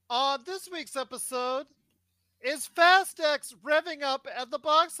On this week's episode, is Fast X revving up at the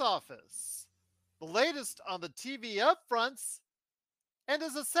box office? The latest on the TV upfronts? And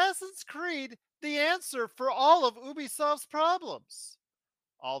is Assassin's Creed the answer for all of Ubisoft's problems?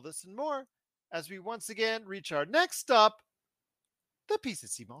 All this and more as we once again reach our next stop, the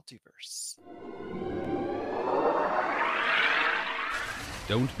PCC Multiverse.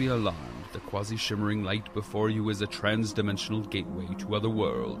 Don't be alarmed. The quasi-shimmering light before you is a trans-dimensional gateway to other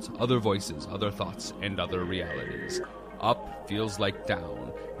worlds, other voices, other thoughts, and other realities. Up feels like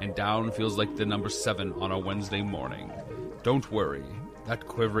down, and down feels like the number 7 on a Wednesday morning. Don't worry. That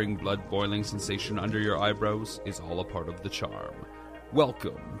quivering, blood-boiling sensation under your eyebrows is all a part of the charm.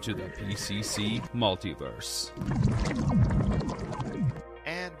 Welcome to the PCC Multiverse.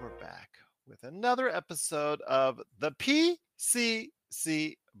 And we're back with another episode of the PCC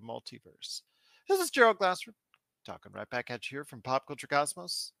Multiverse. This is Gerald Glasser, talking right back at you here from Pop Culture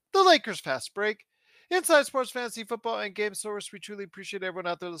Cosmos, the Lakers Fast Break, Inside Sports Fantasy Football, and Game Source. We truly appreciate everyone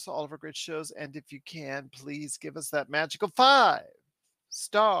out there listening to all of our great shows, and if you can, please give us that magical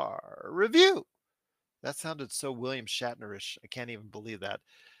 5-star review. That sounded so William Shatnerish. I can't even believe that.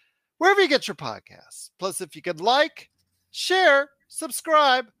 Wherever you get your podcasts. Plus, if you could like, share,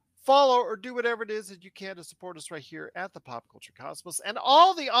 subscribe, follow, or do whatever it is that you can to support us right here at the Pop Culture Cosmos and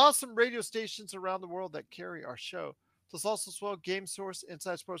all the awesome radio stations around the world that carry our show. Plus also as well, Game Source,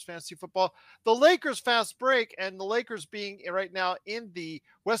 Inside Sports Fantasy Football, the Lakers Fast Break, and the Lakers being right now in the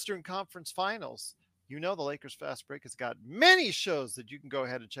Western Conference Finals. You know the Lakers Fast Break has got many shows that you can go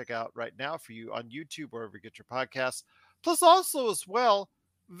ahead and check out right now for you on YouTube, wherever you get your podcasts. Plus also as well,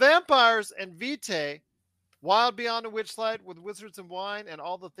 Vampires and Vitae, Wild Beyond the Witchlight with Wizards and Wine and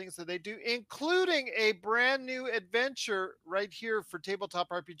all the things that they do, including a brand new adventure right here for Tabletop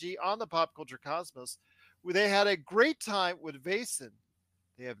RPG on the Pop Culture Cosmos, where they had a great time with Vaesen.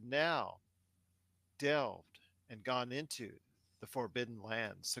 They have now delved and gone into the Forbidden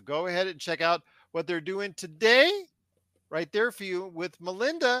Lands. So go ahead and check out what they're doing today right there for you with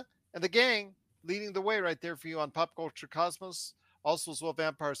Melinda and the gang leading the way right there for you on Pop Culture Cosmos. Also as well,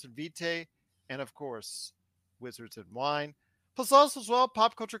 Vampires and Vitae, and of course, Wizards and Wine. Plus also as well,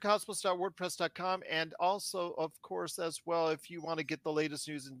 popculturecosmos.wordpress.com, and also, of course, as well, if you want to get the latest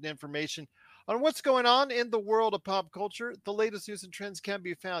news and information on what's going on in the world of pop culture, the latest news and trends can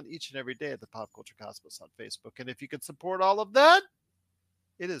be found each and every day at the Pop Culture Cosmos on Facebook. And if you could support all of that,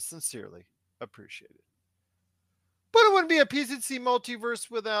 it is sincerely appreciated. But it wouldn't be a PCC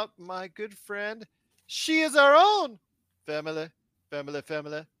Multiverse without my good friend. She is our own family.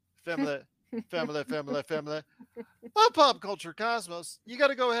 Of Pop Culture Cosmos. You got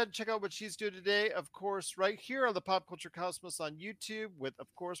to go ahead and check out what she's doing today, of course, right here on the Pop Culture Cosmos on YouTube with,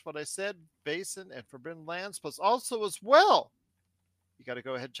 of course, what I said, Vaesen and Forbidden Lands, plus also as well, you got to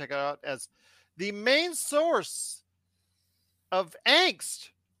go ahead and check it out as the main source of angst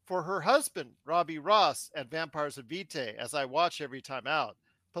for her husband, Robbie Ross, at Vampires and Vitae, as I watch every time out.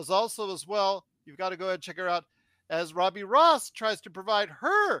 Plus also as well, you've got to go ahead and check her out as Robbie Ross tries to provide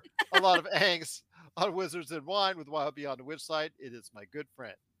her a lot of angst on Wizards and Wine with Wild Beyond the Witchlight. It is my good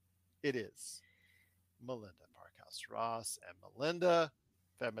friend. It is Melinda Parkhouse Ross and Melinda.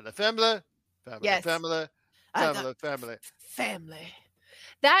 Family. Yes. Family.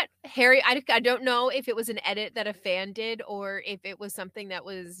 That Harry, I don't know if it was an edit that a fan did or if it was something that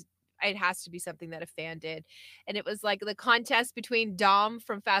was, it has to be something that a fan did. And it was like the contest between Dom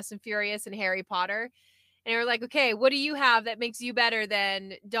from Fast and Furious and Harry Potter. And you're like, okay, what do you have that makes you better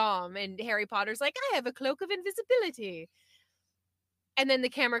than Dom? And Harry Potter's like, I have a cloak of invisibility. And then the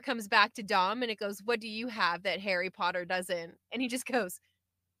camera comes back to Dom and it goes, what do you have that Harry Potter doesn't? And he just goes,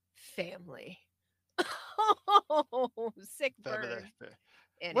 family. Oh, sick burn.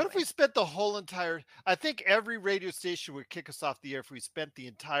 Anyway. What if we spent the whole entire, I think every radio station would kick us off the air if we spent the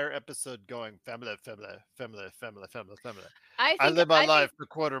entire episode going family. I live my life a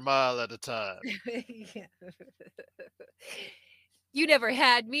quarter mile at a time. You never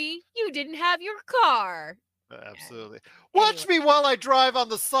had me. You didn't have your car. Absolutely. Watch me while I drive on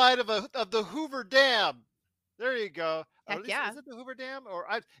the side of the Hoover Dam. There you go. Heck yeah. Is it the Hoover Dam?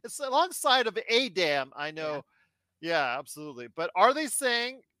 It's alongside of a dam, I know. Yeah, absolutely. But are they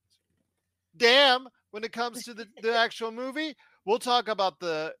saying damn when it comes to the actual movie? We'll talk about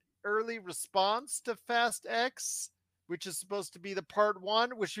the early response to Fast X, which is supposed to be the part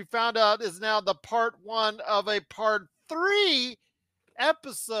 1, which we found out is now the part 1 of a part 3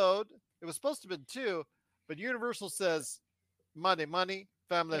 episode. It was supposed to have been 2, but Universal says money,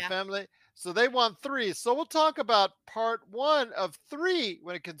 family. So they want 3. So we'll talk about part 1 of 3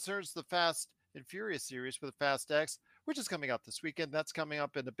 when it concerns the Fast and Furious series with Fast X, which is coming out this weekend. That's coming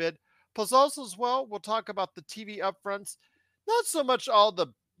up in a bit. Plus, also as well, we'll talk about the TV upfronts. Not so much all the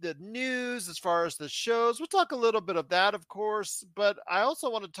news as far as the shows. We'll talk a little bit of that, of course, but I also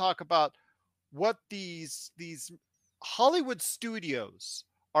want to talk about what these Hollywood studios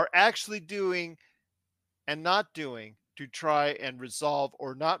are actually doing and not doing to try and resolve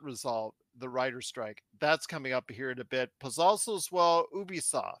or not resolve the writer strike. That's coming up here in a bit. Plus, also as well,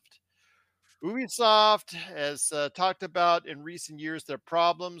 Ubisoft. Ubisoft has talked about in recent years their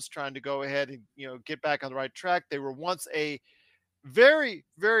problems trying to go ahead and get back on the right track. They were once a very,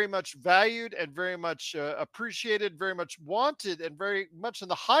 very much valued and very much appreciated, very much wanted, and very much in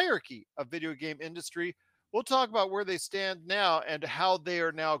the hierarchy of video game industry. We'll talk about where they stand now and how they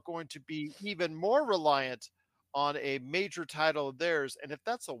are now going to be even more reliant on a major title of theirs. And if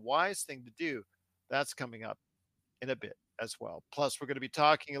that's a wise thing to do, that's coming up in a bit as well. Plus, we're going to be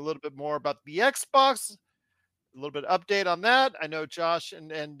talking a little bit more about the Xbox, a little bit of update on that. I know Josh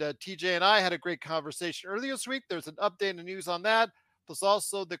and TJ and I had a great conversation earlier this week. There's an update in the news on that. Plus,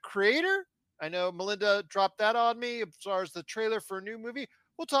 also the creator. I know Melinda dropped that on me as far as the trailer for a new movie.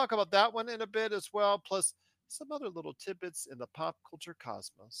 We'll talk about that one in a bit as well. Plus, some other little tidbits in the pop culture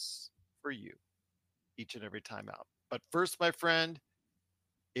cosmos for you each and every time out. But first, my friend,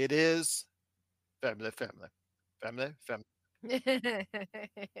 it is family, family, family, family.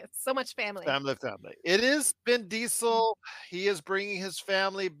 So much family. Family, family. It is Vin Diesel. He is bringing his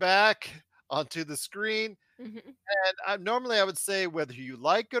family back onto the screen. Mhm. And normally I would say whether you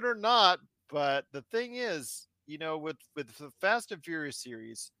like it or not, but the thing is, with the Fast and Furious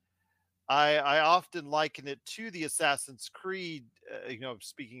series, I often liken it to the Assassin's Creed.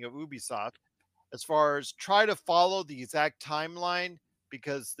 Speaking of Ubisoft, as far as try to follow the exact timeline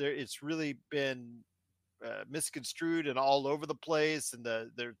because it's really been misconstrued and all over the place, and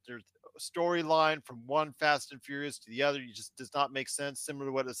their storyline from one Fast and Furious to the other just does not make sense. Similar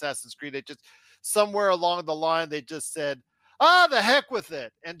to what Assassin's Creed, they just somewhere along the line they just said, the heck with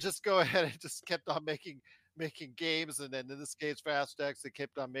it, and just go ahead and just kept on making games, and then in this case, Fast X, they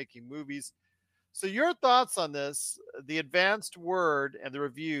kept on making movies. So your thoughts on this, the advanced word and the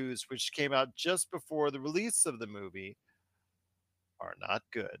reviews, which came out just before the release of the movie, are not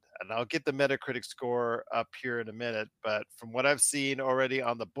good. And I'll get the Metacritic score up here in a minute. But from what I've seen already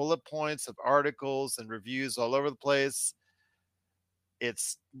on the bullet points of articles and reviews all over the place,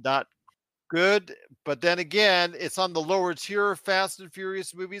 it's not good. But then again, it's on the lower tier of Fast and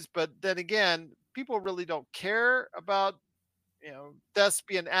Furious movies. But then again, people really don't care about,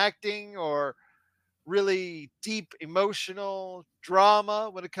 thespian acting or really deep emotional drama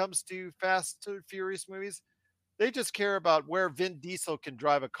when it comes to Fast and Furious movies. They just care about where Vin Diesel can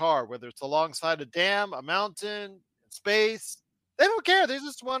drive a car, whether it's alongside a dam, a mountain, space. They don't care. They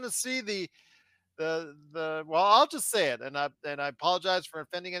just want to see the well, I'll just say it, and I apologize for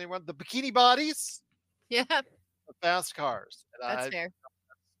offending anyone. The bikini bodies, Yeah, the fast cars. And that's fair.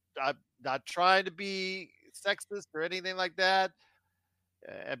 I'm not trying to be sexist or anything like that.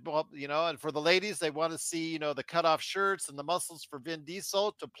 And for the ladies, they want to see, the cutoff shirts and the muscles for Vin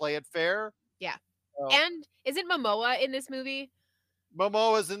Diesel to play it fair. Yeah. So, And isn't Momoa in this movie?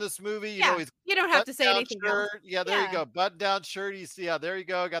 Momoa's in this movie. Yeah. He's You don't have to say button-down anything else. shirt. Yeah, there you Yeah. go. Button-down shirt. You see, yeah, there you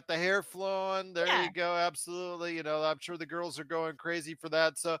go. Got the hair flowing. There Yeah. you go. Absolutely. I'm sure the girls are going crazy for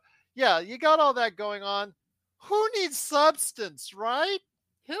that. So, yeah, you got all that going on. Who needs substance, right?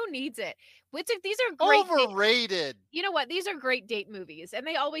 Who needs it? These are great Overrated. You know what? These are great date movies, and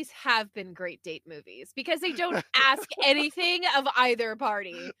they always have been great date movies because they don't ask anything of either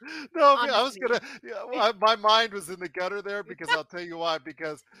party. No, I was Honestly. my mind was in the gutter there because I'll tell you why.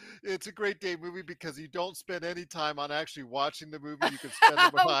 Because it's a great date movie because you don't spend any time on actually watching the movie. You can spend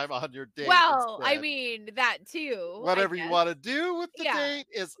the time on your date. Well, I instead. mean that too. Whatever you want to do with the Yeah, date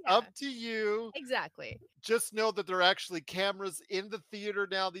is yeah. up to you. Exactly. Just know that there are actually cameras in the theater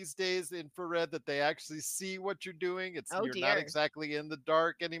now these days, infrared, that they actually see what you're doing. Oh, You're not dear. exactly in the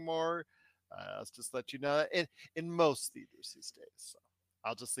dark anymore. Let's just let you know that in most theaters these days. So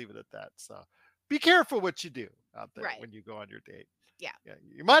I'll just leave it at that. So be careful what you do out there Right. when you go on your date. Yeah.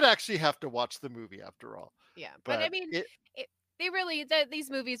 You might actually have to watch the movie after all. Yeah, but I mean, they really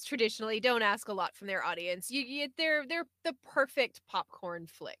these movies traditionally don't ask a lot from their audience. They're the perfect popcorn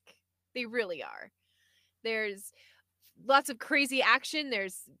flick. They really are. There's lots of crazy action.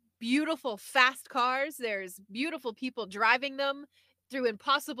 There's beautiful fast cars. There's beautiful people driving them through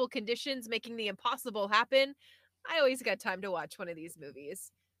impossible conditions, making the impossible happen. I always got time to watch one of these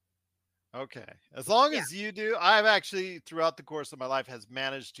movies. Okay. As long Yeah. as you do, I've actually, throughout the course of my life, has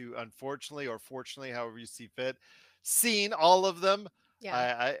managed to, unfortunately or fortunately, however you see fit, seen all of them.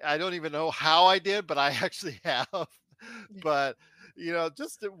 Yeah. I don't even know how I did, but I actually have. But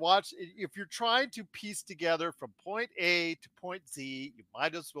just to watch, if you're trying to piece together from point A to point Z, you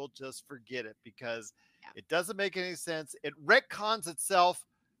might as well just forget it because Yeah. it doesn't make any sense. It retcons itself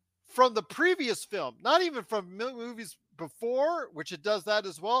from the previous film, not even from movies before, which it does that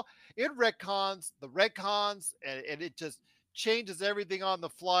as well. It retcons the retcons, and it just changes everything on the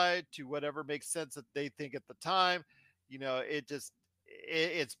fly to whatever makes sense that they think at the time.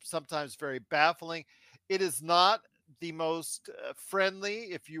 It's sometimes very baffling. It is not the most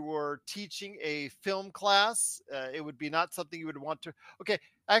friendly. If you were teaching a film class, it would be not something you would want to. Okay,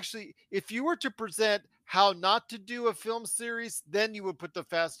 actually, if you were to present how not to do a film series, then you would put the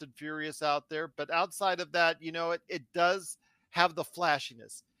Fast and Furious out there. But outside of that, it does have the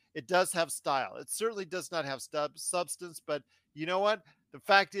flashiness. It does have style. It certainly does not have substance. But you know what? The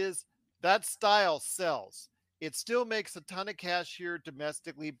fact is that style sells. It still makes a ton of cash here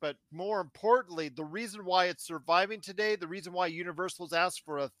domestically, but more importantly, the reason why it's surviving today, the reason why Universal's asked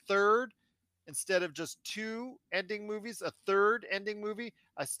for a third instead of just two ending movies, a third ending movie,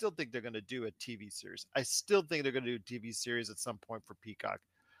 I still think they're going to do a TV series. I still think they're going to do a TV series at some point for Peacock.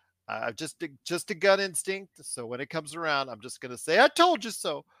 Just a gut instinct. So when it comes around, I'm just going to say, I told you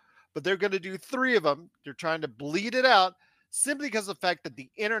so. But they're going to do three of them. They're trying to bleed it out simply because of the fact that the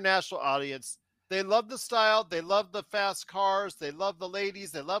international audience, they love the style. They love the fast cars. They love the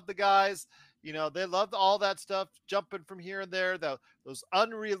ladies. They love the guys. They love all that stuff, jumping from here and there. Those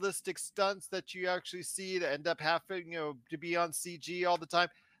unrealistic stunts that you actually see that end up having, to be on CG all the time.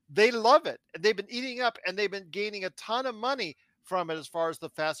 They love it. And they've been eating up and they've been gaining a ton of money from it as far as the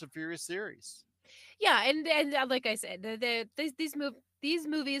Fast and Furious series. Yeah, and like I said, these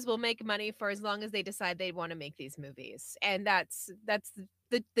movies will make money for as long as they decide they want to make these movies, and that's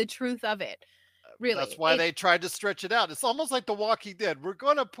the truth of it. That's Really, why they tried to stretch it out. It's almost like The Walking Dead. We're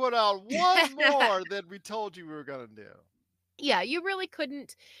going to put out one more than we told you we were going to do. Yeah, you really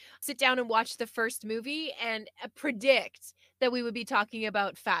couldn't sit down and watch the first movie and predict that we would be talking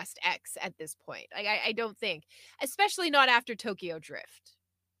about Fast X at this point. I don't think, especially not after Tokyo Drift.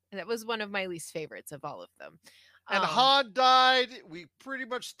 That was one of my least favorites of all of them. And Han died. We pretty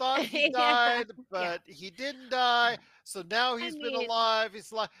much thought he Yeah, died, yeah. but he didn't die. So now I he's been mean, alive.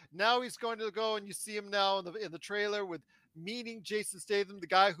 He's alive. Now he's going to go, and you see him now in the trailer with meeting Jason Statham, the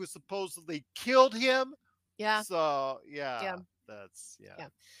guy who supposedly killed him. yeah, So yeah, that's yeah. yeah.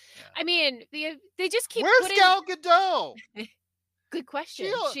 I mean, they just keep Where's putting. Gal Gadot? Good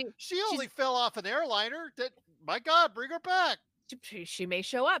question. She She's only fell off an airliner. My God, bring her back. she may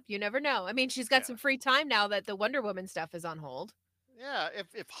show up. You never know. I mean, she's got Yeah. some free time now that the Wonder Woman stuff is on hold. Yeah,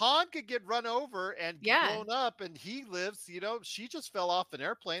 if Han could get run over and get Yeah. blown up and he lives, she just fell off an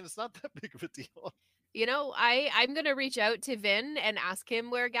airplane. It's not that big of a deal. I'm gonna reach out to Vin and ask him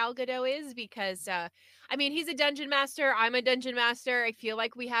where Gal Gadot is because I mean he's a dungeon master. I'm a dungeon master. I feel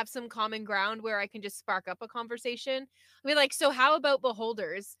like we have some common ground where I can just spark up a conversation. I mean, like, so how about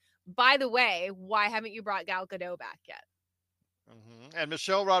Beholders? By the way, why haven't you brought Gal Gadot back yet? Mm-hmm. And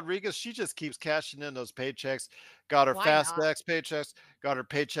Michelle Rodriguez, she just keeps cashing in those paychecks. Got her Why Fast not? X paychecks. Got her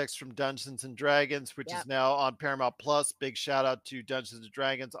paychecks from Dungeons and Dragons, which Yep. is now on Paramount Plus. Big shout out to Dungeons and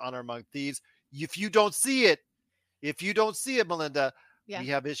Dragons: Honor Among Thieves. If you don't see it, Melinda, Yeah. we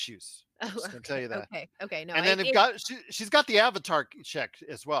have issues. Oh, Just gonna tell you that. Okay. No, And then she's got the Avatar check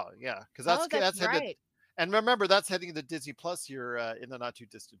as well. Yeah, because that's headed. right. And remember, that's heading to Disney Plus here in the not too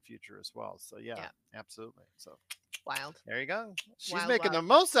distant future as well. So yeah. Absolutely. So Wild. there you go. She's Wild, making the wild.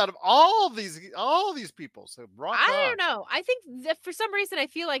 most out of all these people. So rock I on. don't know. I think that for some reason I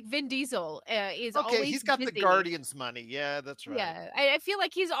feel like Vin Diesel is Okay, always he's got busy. the Guardians money. Yeah, that's right. Yeah, I feel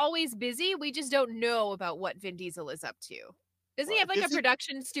like he's always busy. We just don't know about what Vin Diesel is up to. Doesn't he have like a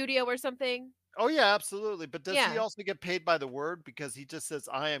production studio or something? Oh yeah, absolutely. But does he Yeah. also get paid by the word because he just says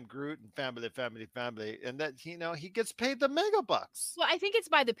I am Groot and family, family, family, and that he gets paid the mega bucks. Well, I think it's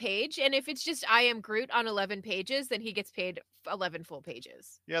by the page, and if it's just I am Groot on 11 pages, then he gets paid 11 full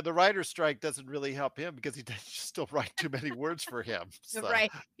pages. Yeah, the writer's strike doesn't really help him because he does still write too many words for him. So.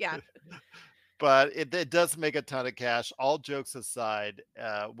 Right. Yeah. But it does make a ton of cash. All jokes aside,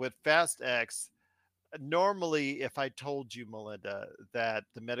 with Fast X, normally if I told you, Melinda, that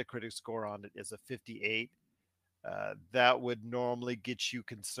the Metacritic score on it is a 58, that would normally get you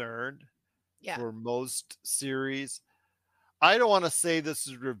concerned for most series. I don't want to say this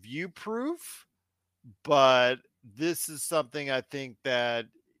is review proof, but this is something I think that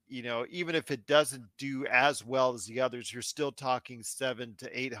even if it doesn't do as well as the others, you're still talking 700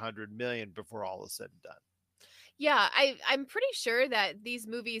 to 800 million before all is said and done. Yeah, I'm pretty sure that these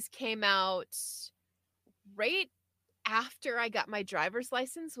movies came out right after I got my driver's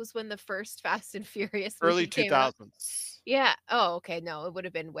license was when the first Fast and Furious Early movie came out. 2000s. Yeah. Oh, okay. No, it would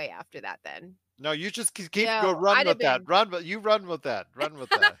have been way after that then. No, you just keep go No, run I'd have with that. been. Run with that. Run with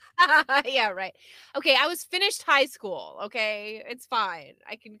that. Yeah, right. Okay, I was finished high school. Okay, it's fine.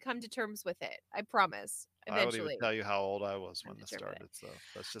 I can come to terms with it. I promise. I won't even Eventually, tell you how old I was come when to this terms with it. started.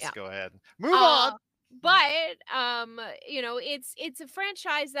 So let's Yeah. just go ahead and move on. Uh, but it's a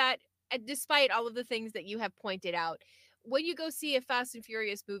franchise that, despite all of the things that you have pointed out, when you go see a Fast and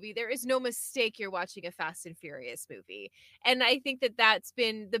Furious movie, there is no mistake you're watching a Fast and Furious movie, and I think that that's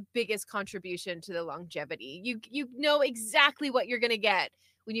been the biggest contribution to the longevity. You know exactly what you're gonna get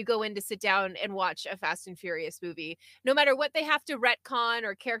when you go in to sit down and watch a Fast and Furious movie, no matter what they have to retcon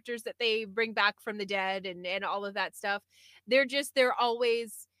or characters that they bring back from the dead and all of that stuff. They're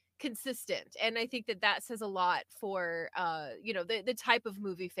always consistent, and I think that that says a lot for the type of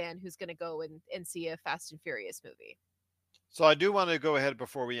movie fan who's going to go and see a Fast and Furious movie. So I do want to go ahead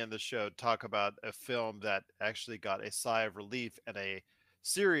before we end the show, talk about a film that actually got a sigh of relief and a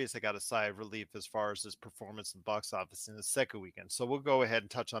series that got a sigh of relief as far as its performance in the box office in the second weekend. So we'll go ahead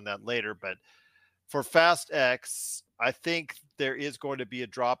and touch on that later. But for Fast X, I think there is going to be a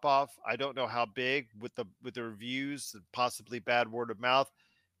drop off. I don't know how big with the reviews and possibly bad word of mouth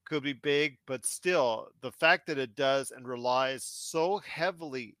could be big, but still the fact that it does and relies so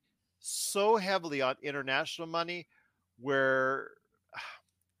heavily on international money where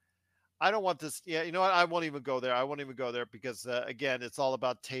I don't want this. Yeah, you know what? I won't even go there. I won't even go there because again, it's all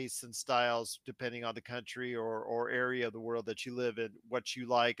about tastes and styles, depending on the country or area of the world that you live in. What you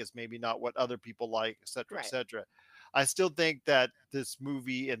like is maybe not what other people like, et cetera, et Right. cetera. I still think that this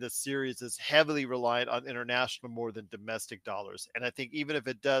movie and this series is heavily reliant on international more than domestic dollars. And I think even if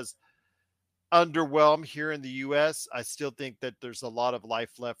it does underwhelm here in the U.S., I still think that there's a lot of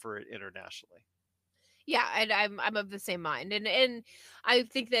life left for it internationally. Yeah, and I'm of the same mind, and I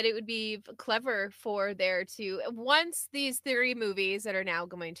think that it would be clever for there to, once these three movies that are now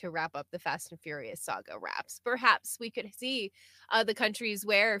going to wrap up the Fast and Furious saga wraps, perhaps we could see the countries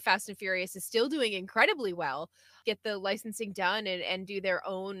where Fast and Furious is still doing incredibly well get the licensing done and do their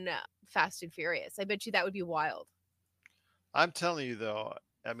own Fast and Furious. I bet you that would be wild. I'm telling you though,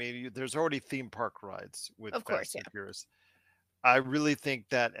 I mean, there's already theme park rides with Of course, Fast yeah. and Furious. I really think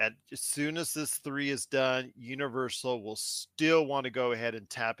that as soon as this three is done, Universal will still want to go ahead and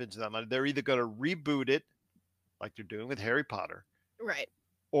tap into that money. They're either going to reboot it, like they're doing with Harry Potter, Right.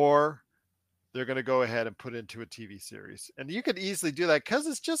 or they're going to go ahead and put into a TV series. And you could easily do that because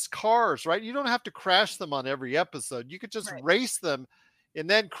it's just cars, right? You don't have to crash them on every episode. You could just Right. race them and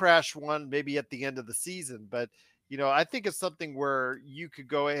then crash one maybe at the end of the season. But, I think it's something where you could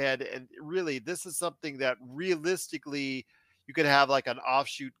go ahead and really, this is something that realistically you could have like an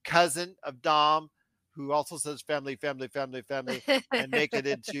offshoot cousin of Dom who also says family, family, family, family, and make it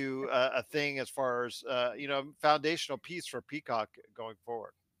into a thing as far as, foundational piece for Peacock going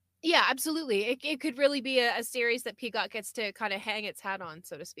forward. Yeah, absolutely. It could really be a series that Peacock gets to kind of hang its hat on,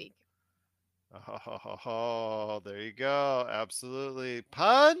 so to speak. Oh, there you go. Absolutely.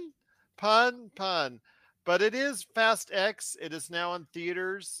 Pun, pun, pun. But it is Fast X. It is now in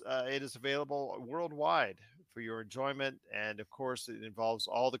theaters. It is available worldwide for your enjoyment. And of course, it involves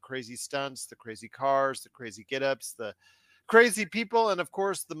all the crazy stunts, the crazy cars, the crazy get ups, the crazy people, and of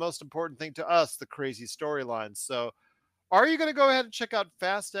course, the most important thing to us, the crazy storylines. So, are you going to go ahead and check out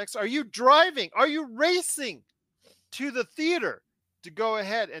Fast X? Are you driving? Are you racing to the theater to go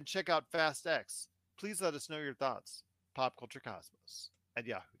ahead and check out Fast X? Please let us know your thoughts. PopCultureCosmos at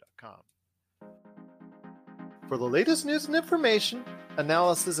yahoo.com. For the latest news and information,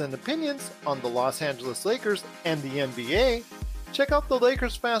 analysis and opinions on the Los Angeles Lakers and the NBA, check out the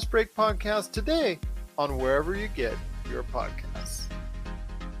Lakers Fast Break podcast today on wherever you get your podcasts.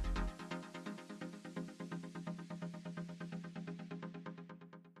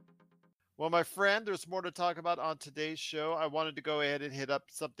 Well, my friend, there's more to talk about on today's show. I wanted to go ahead and hit up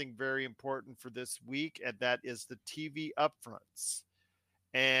something very important for this week, and that is the TV upfronts.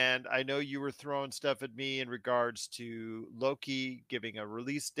 And I know you were throwing stuff at me in regards to Loki giving a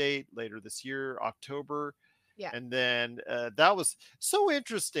release date later this year, October. Yeah. And then that was so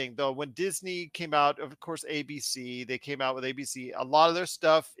interesting, though, when Disney came out, of course, ABC, they came out with ABC. A lot of their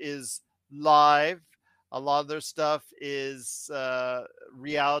stuff is live, a lot of their stuff is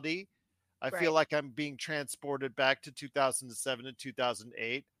reality. I feel Right. like I'm being transported back to 2007 and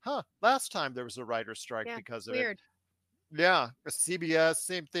 2008. Last time there was a writer's strike Yeah. because of it. Weird. Yeah, CBS,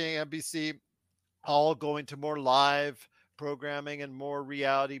 same thing, NBC, all going to more live programming and more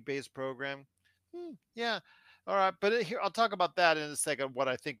reality-based program. Yeah, all right. But here, I'll talk about that in a second, what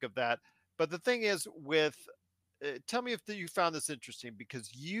I think of that. But the thing is with tell me if you found this interesting,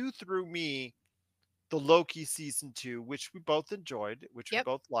 because you threw me the Loki season 2, which we both enjoyed, which we Yep.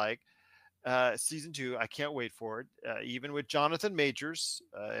 both like. Season 2, I can't wait for it. Even with Jonathan Majors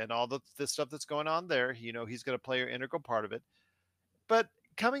and all the stuff that's going on there, he's going to play an integral part of it. But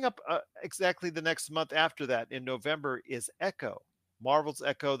coming up exactly the next month after that, in November, is Echo, Marvel's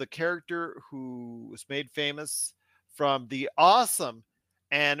Echo, the character who was made famous from the awesome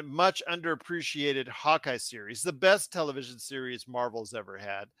and much underappreciated Hawkeye series, the best television series Marvel's ever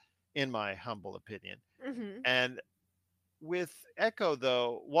had, in my humble opinion. Hmm. And with Echo,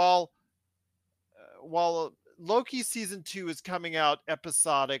 though, while Loki season 2 is coming out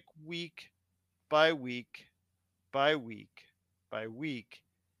episodic, week by week by week by week,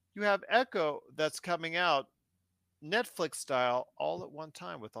 you have Echo that's coming out Netflix style all at one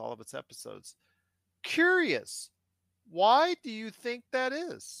time with all of its episodes. Curious, why do you think that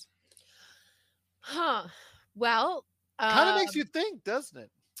is? Huh. Well, Kind of makes um, you think, doesn't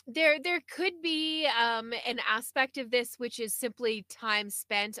it? there could be an aspect of this which is simply time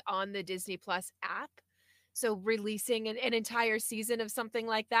spent on the Disney Plus app. So releasing an entire season of something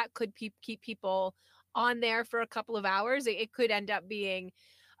like that could keep people on there for a couple of hours. It could end up being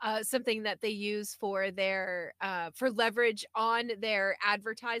something that they use for their for leverage on their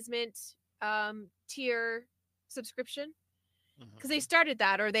advertisement tier subscription, because they Hmm. started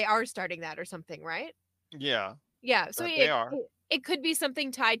that, or they are starting that or something, right? Yeah, Yeah, so that they are. it could be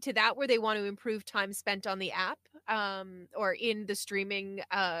something tied to that, where they want to improve time spent on the app, or in the streaming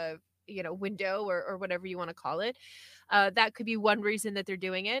window, or whatever you want to call it. That could be one reason that they're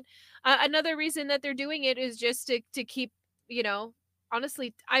doing it. Another reason that they're doing it is just to keep, you know,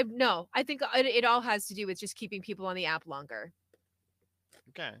 honestly, I think it all has to do with just keeping people on the app longer.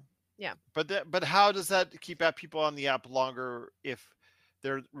 Okay. Yeah. But how does that keep people on the app longer if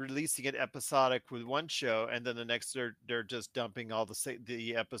they're releasing it episodic with one show, and then the next they're just dumping all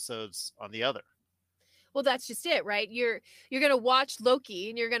the episodes on the other? Well, that's just it, right? You're going to watch Loki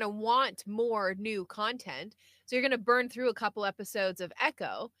and you're going to want more new content. So you're going to burn through a couple episodes of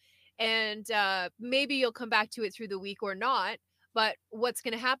Echo, and maybe you'll come back to it through the week or not. But what's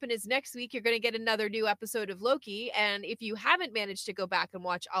going to happen is next week you're going to get another new episode of Loki, and if you haven't managed to go back and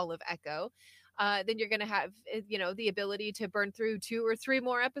watch all of Echo, then you're going to have the ability to burn through 2 or 3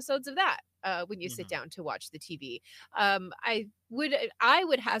 more episodes of that when you sit Hmm. down to watch the TV. I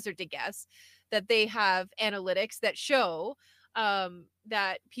would hazard to guess that they have analytics that show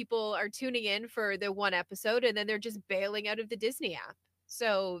that people are tuning in for the one episode and then they're just bailing out of the Disney app.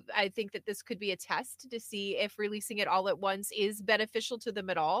 So I think that this could be a test to see if releasing it all at once is beneficial to them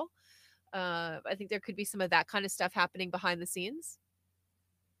at all. I think there could be some of that kind of stuff happening behind the scenes.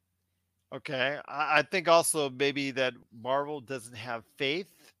 Okay, I think also maybe that Marvel doesn't have faith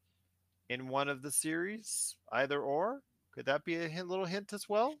in one of the series, either or. Could that be a little hint as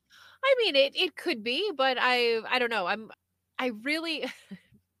well? I mean, it could be, but I don't know. I really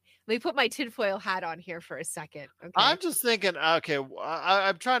let me put my tinfoil hat on here for a second, okay? I'm just thinking, okay,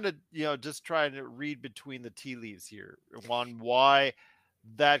 I'm trying to, just trying to read between the tea leaves here on why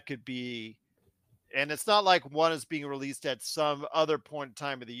that could be. And it's not like one is being released at some other point in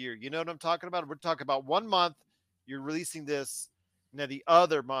time of the year. You know what I'm talking about? We're talking about one month, you're releasing this, and then the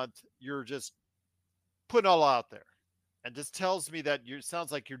other month, you're just putting all out there. And just tells me that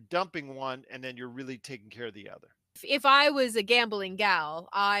sounds like you're dumping one and then you're really taking care of the other. If I was a gambling gal,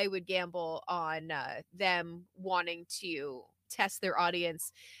 I would gamble on them wanting to test their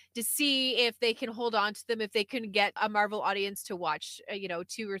audience to see if they can hold on to them, if they can get a Marvel audience to watch,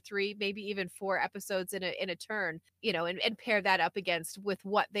 2 or 3, maybe even 4 episodes in a turn, and pair that up against with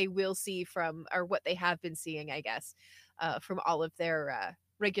what they will see from, or what they have been seeing, I guess, from all of their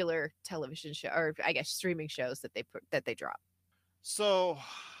regular television show, or I guess streaming shows that they drop. So,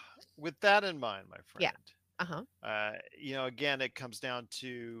 with that in mind, my Yeah. friend, Uh-huh. again, it comes down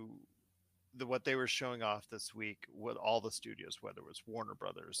to what they were showing off this week with all the studios, whether it was Warner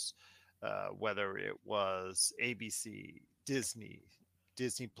Brothers, whether it was ABC, Disney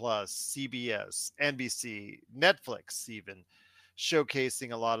Plus, CBS, NBC, Netflix, even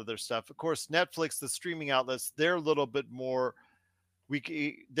showcasing a lot of their stuff. Of course, Netflix, the streaming outlets, they're a little bit more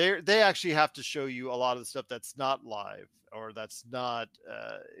they actually have to show you a lot of the stuff that's not live, or that's not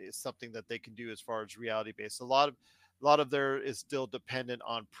something that they can do as far as reality based. A lot of there is still dependent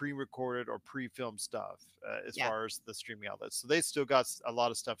on pre-recorded or pre-filmed stuff, as Yeah. far as the streaming outlets. So they still got a lot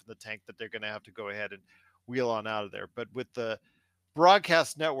of stuff in the tank that they're going to have to go ahead and wheel on out of there. But with the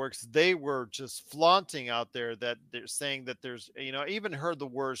broadcast networks, they were just flaunting out there that they're saying that there's, I even heard the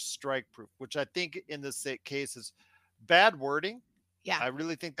word strike proof, which I think in this case is bad wording. Yeah. I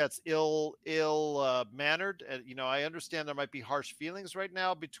really think that's ill mannered. I understand there might be harsh feelings right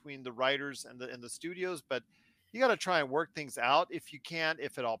now between the writers and the studios, but you got to try and work things out if you can,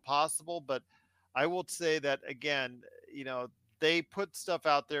 if at all possible. But I will say that again, you know, they put stuff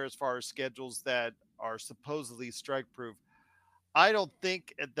out there as far as schedules that are supposedly strike proof. I don't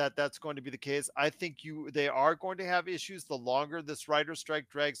think that that's going to be the case. I think they are going to have issues the longer this writer strike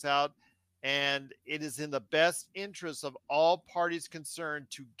drags out, and it is in the best interest of all parties concerned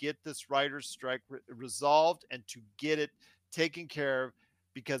to get this writer strike resolved and to get it taken care of.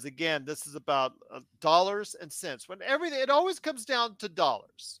 Because again, this is about dollars and cents. When everything, it always comes down to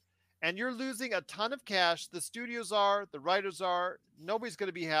dollars, and you're losing a ton of cash. The studios are, the writers are. Nobody's going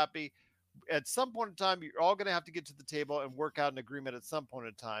to be happy at some point in time. You're all going to have to get to the table and work out an agreement at some point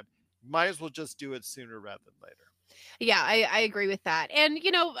in time. Might as well just do it sooner rather than later. Yeah, I agree with that. And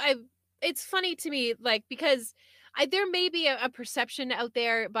it's funny to me, like, because there may be a perception out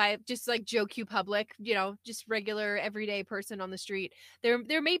there by just like Joe Q public, just regular everyday person on the street.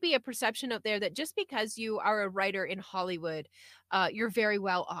 There may be a perception out there that just because you are a writer in Hollywood, you're very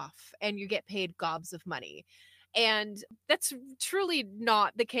well off and you get paid gobs of money. And that's truly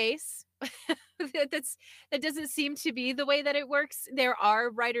not the case. That doesn't seem to be the way that it works. There are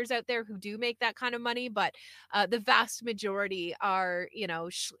writers out there who do make that kind of money, but the vast majority are,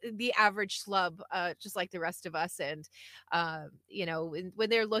 the average schlub, just like the rest of us. And when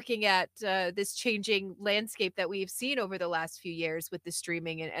they're looking at this changing landscape that we've seen over the last few years with the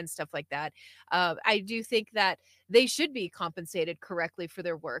streaming and stuff like that, I do think that they should be compensated correctly for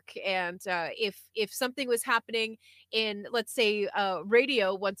their work. And if something was happening in, let's say,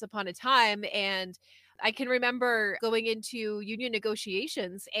 radio once upon a time, and I can remember going into union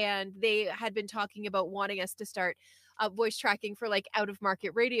negotiations, and they had been talking about wanting us to start voice tracking for like out of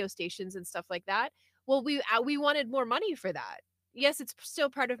market radio stations and stuff like that. Well, we wanted more money for that. Yes, it's still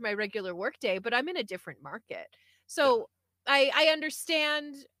part of my regular workday, but I'm in a different market. Yeah. So I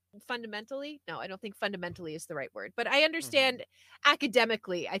understand fundamentally. No, I don't think fundamentally is the right word, but I understand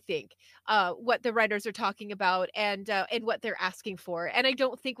academically, I think, what the writers are talking about, and what they're asking for. And I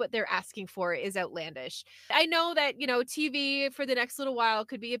don't think what they're asking for is outlandish. I know that, TV for the next little while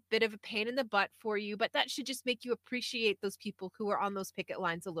could be a bit of a pain in the butt for you, but that should just make you appreciate those people who are on those picket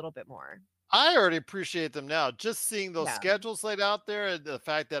lines a little bit more. I already appreciate them now. Just seeing those Yeah. schedules laid out there, and the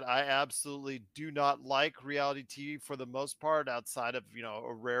fact that I absolutely do not like reality TV for the most part, outside of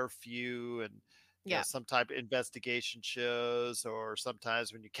a rare few, and Yeah. some type of investigation shows, or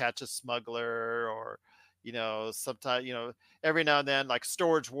sometimes when you catch a smuggler, or sometimes every now and then, like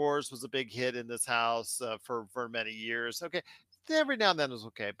Storage Wars was a big hit in this house for many years. Okay, every now and then is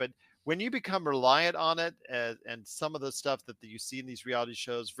okay, but when you become reliant on it, and some of the stuff that you see in these reality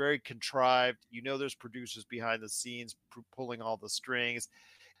shows, very contrived, there's producers behind the scenes pulling all the strings.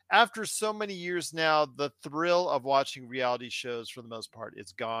 After so many years now, the thrill of watching reality shows for the most part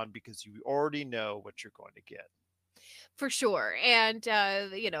is gone, because you already know what you're going to get. For sure. And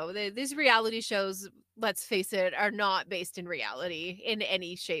these reality shows, let's face it, are not based in reality in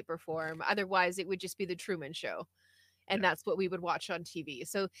any shape or form. Otherwise it would just be the Truman Show, and Yeah. that's what we would watch on TV.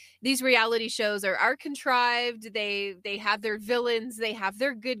 So these reality shows are contrived. They have their villains, they have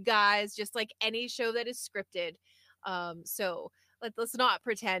their good guys, just like any show that is scripted. So let's not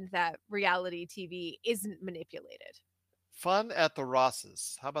pretend that reality TV isn't manipulated. Fun at the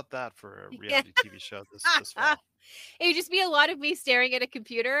Rosses. How about that for a Yeah. reality TV show this fall? It would just be a lot of me staring at a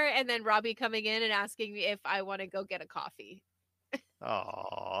computer, and then Robbie coming in and asking me if I want to go get a coffee.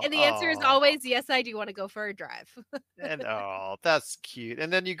 Oh, And the answer is oh. always yes, I do want to go for a drive. And oh, that's cute.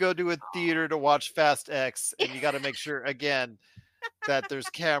 And then you go to a theater to watch Fast X, and you got to make sure again that there's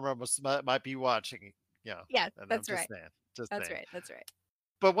camera might be watching. Yeah, And I'm that's just right. saying, just That's saying. right. That's right.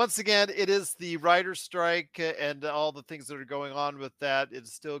 But once again, it is the writer's strike, and all the things that are going on with that.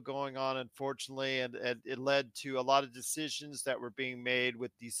 It's still going on, unfortunately, and it led to a lot of decisions that were being made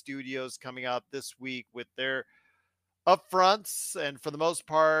with these studios coming out this week with their upfronts, and for the most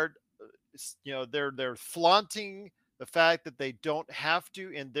part, they're flaunting the fact that they don't have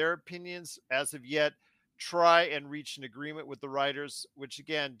to, in their opinions, as of yet, try and reach an agreement with the writers, which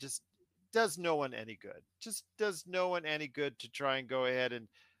again just does no one any good. Just does no one any good to try and go ahead and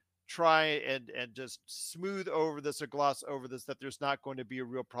try and just smooth over this or gloss over this, that there's not going to be a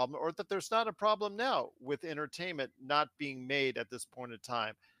real problem, or that there's not a problem now with entertainment not being made at this point in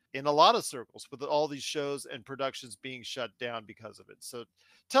time in a lot of circles, with all these shows and productions being shut down because of it. So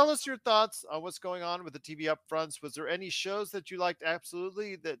tell us your thoughts on what's going on with the TV upfronts. Was there any shows that you liked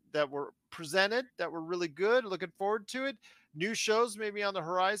absolutely, that were presented, that were really good, looking forward to it? new shows maybe on the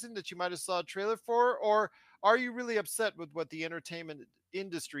horizon that you might have saw a trailer for? Or are you really upset with what the entertainment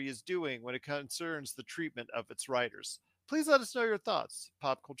industry is doing when it concerns the treatment of its writers? Please let us know your thoughts.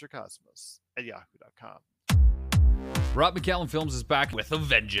 popculturecosmos@yahoo.com. Rob McCallum Films is back with a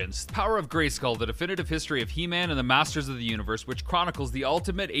vengeance. Power of Grayskull, the definitive history of He-Man and the Masters of the Universe, which chronicles the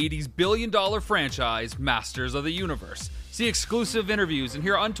ultimate 80s billion-dollar franchise, Masters of the Universe. See exclusive interviews and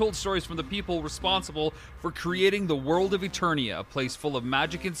hear untold stories from the people responsible for creating the world of Eternia, a place full of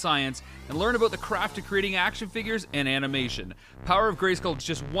magic and science, and learn about the craft of creating action figures and animation. Power of Grayskull is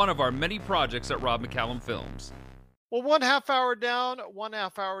just one of our many projects at Rob McCallum Films. Well, 1/2 hour down,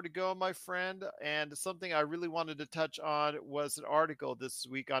 1/2 hour to go, my friend. And something I really wanted to touch on was an article this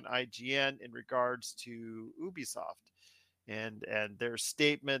week on IGN in regards to Ubisoft and their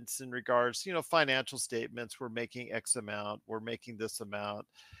statements in regards, financial statements. We're making X amount, we're making this amount.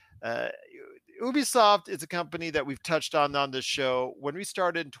 Uh, Ubisoft is a company that we've touched on this show. When we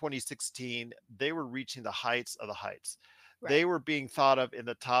started in 2016, they were reaching the heights of the heights. They Right. were being thought of in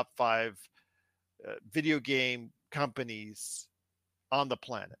the top five video game companies on the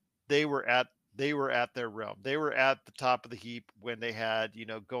planet. They were at their realm. They were at the top of the heap when they had,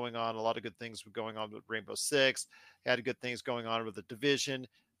 going on a lot of good things were going on with Rainbow Six. They had good things going on with the Division.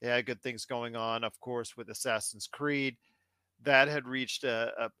 They had good things going on, of course, with Assassin's Creed. That had reached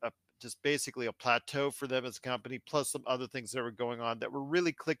a just basically a plateau for them as a company, plus some other things that were going on that were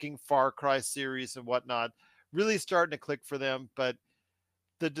really clicking. Far Cry series and whatnot, really starting to click for them. But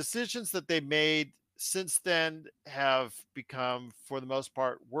the decisions that they made since then have become, for the most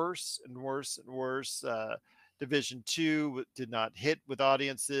part, worse and worse and worse. Division 2 did not hit with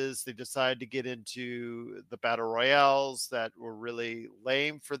audiences. They decided to get into the battle royales that were really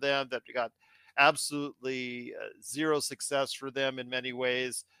lame for them, that got absolutely zero success for them in many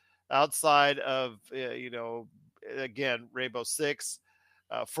ways. Outside of, again, Rainbow Six,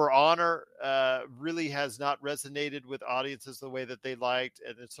 For Honor really has not resonated with audiences the way that they liked,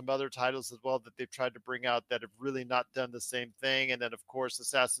 and there's some other titles as well that they've tried to bring out that have really not done the same thing. And then, of course,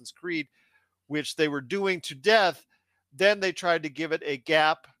 Assassin's Creed, which they were doing to death. Then they tried to give it a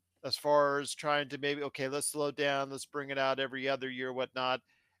gap as far as trying to maybe, okay, let's slow down, let's bring it out every other year, whatnot,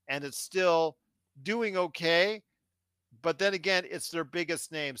 and it's still doing okay, but then again, it's their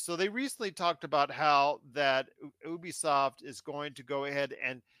biggest name. So they recently talked about how that Ubisoft is going to go ahead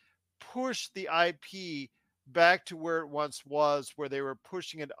and push the IP back to where it once was, where they were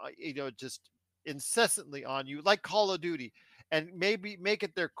pushing it, just incessantly on you, like Call of Duty, and maybe make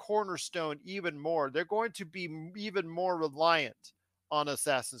it their cornerstone even more. They're going to be even more reliant on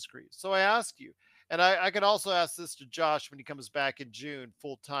Assassin's Creed. So I ask you, and I could also ask this to Josh when he comes back in June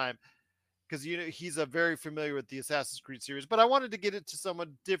full time, because he's a very familiar with the Assassin's Creed series. But I wanted to get it to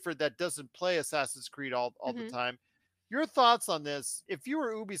someone different that doesn't play Assassin's Creed all the Hmm. time. Your thoughts on this? If you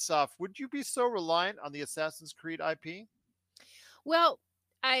were Ubisoft, would you be so reliant on the Assassin's Creed IP? Well,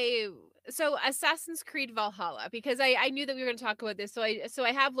 I so Assassin's Creed Valhalla, because I knew that we were going to talk about this, so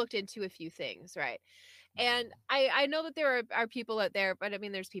I have looked into a few things, right? And I know that there are people out there, but I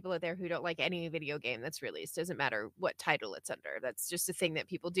mean, there's people out there who don't like any video game that's released. Doesn't matter what title it's under. That's just a thing that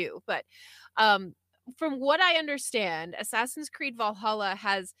people do. But um, from what I understand, Assassin's Creed Valhalla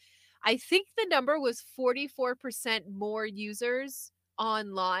has, I think the number was 44% more users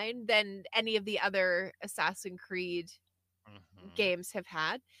online than any of the other Assassin's Creed Mhm. games have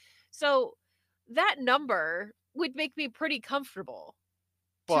had. So that number would make me pretty comfortable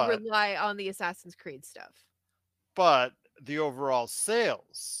to But rely on the Assassin's Creed stuff. but the overall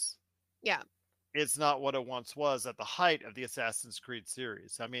sales, Yeah. it's not what it once was at the height of the Assassin's Creed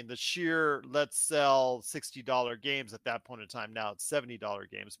series. I mean, the sheer let's sell $60 games at that point in time. Now it's $70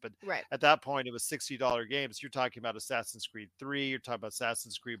 games, but Right. at that point it was $60 games. You're talking about Assassin's Creed 3, you're talking about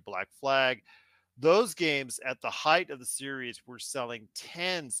Assassin's Creed Black Flag. Those games at the height of the series were selling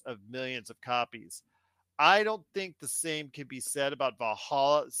tens of millions of copies. I don't think the same can be said about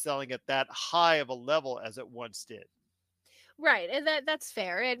Valhalla selling at that high of a level as it once did. Right. And that's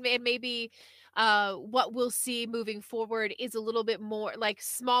fair. And maybe what we'll see moving forward is a little bit more like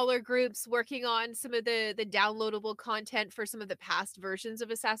smaller groups working on some of the downloadable content for some of the past versions of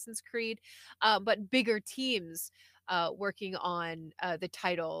Assassin's Creed, but bigger teams working on the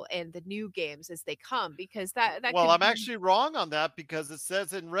title and the new games as they come, because that Well, could I'm be. actually wrong on that because it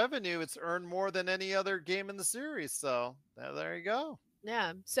says in revenue it's earned more than any other game in the series. So there you go.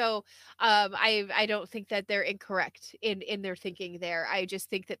 Yeah. So I don't think that they're incorrect in their thinking there. I just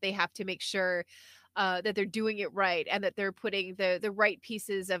think that they have to make sure that they're doing it right, and that they're putting the right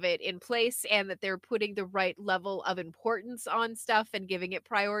pieces of it in place, and that they're putting the right level of importance on stuff and giving it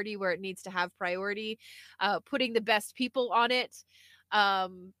priority where it needs to have priority, putting the best people on it,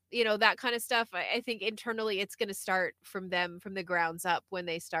 that kind of stuff. I think internally it's going to start from them, from the grounds up, when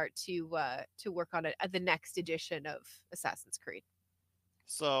they start to work on the next edition of Assassin's Creed.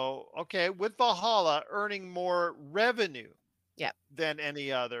 So, okay, with Valhalla earning more revenue Yep. than any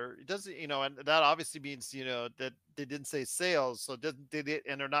other, it doesn't, and that obviously means, that they didn't say sales, so did it,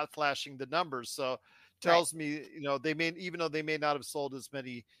 and they're not flashing the numbers. So Right. tells me, they may, even though they may not have sold as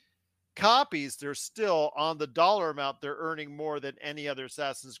many copies, they're still on the dollar amount, they're earning more than any other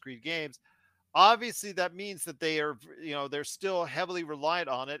Assassin's Creed games. Obviously, that means that they are, they're still heavily reliant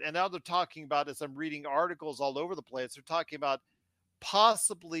on it. And now they're talking about, as I'm reading articles all over the place, they're talking about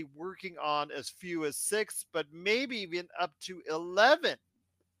possibly working on as few as 6, but maybe even up to 11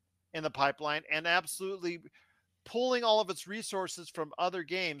 in the pipeline, and absolutely pulling all of its resources from other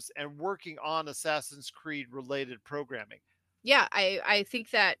games and working on Assassin's Creed related programming. Yeah, I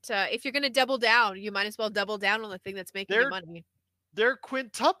think that if you're going to double down, you might as well double down on the thing that's making you They're money. they're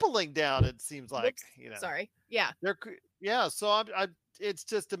quintupling down, it seems like, Whoops. Sorry. Yeah. yeah, so I'm it's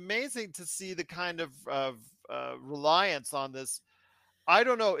just amazing to see the kind of reliance on this. I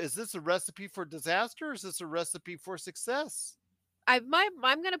don't know, is this a recipe for disaster, or is this a recipe for success? I'm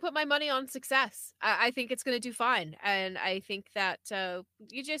gonna put my money on success. I think it's gonna do fine, and I think that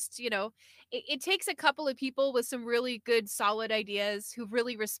you just it takes a couple of people with some really good, solid ideas who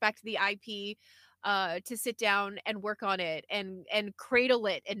really respect the IP, to sit down and work on it, and cradle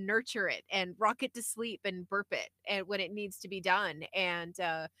it and nurture it and rock it to sleep and burp it and when it needs to be done, and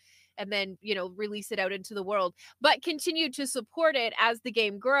then release it out into the world, but continue to support it as the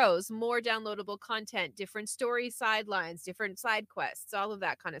game grows, more downloadable content, different story sidelines, different side quests, all of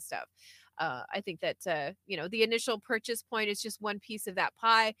that kind of stuff. I think that the initial purchase point is just one piece of that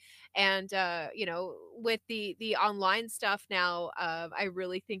pie, and with the online stuff now, I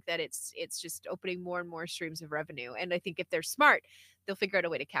really think that it's just opening more and more streams of revenue, and I think if they're smart, they'll figure out a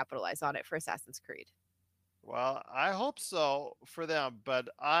way to capitalize on it for Assassin's Creed. Well, I hope so for them, but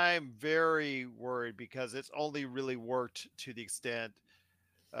I'm very worried because it's only really worked to the extent,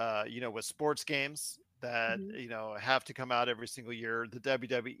 with sports games that, Mhm. have to come out every single year. The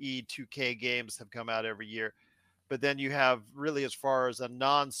WWE 2K games have come out every year. But then you have, really, as far as a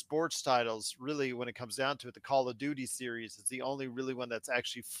non-sports titles, really, when it comes down to it, the Call of Duty series is the only really one that's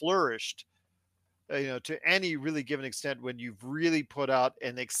actually flourished, to any really given extent, when you've really put out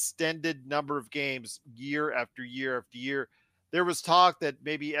an extended number of games year after year after year. There was talk that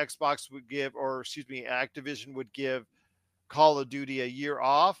maybe Xbox would give, or excuse me, Activision would give Call of Duty a year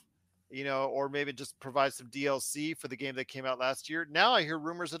off, or maybe just provide some DLC for the game that came out last year. Now I hear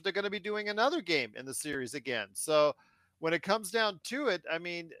rumors that they're going to be doing another game in the series again. So when it comes down to it, I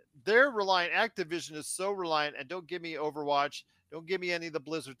mean, they're reliant. Activision is so reliant, and don't give me Overwatch. Don't give me any of the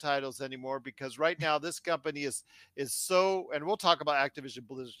Blizzard titles anymore, because right now this company is so. And we'll talk about Activision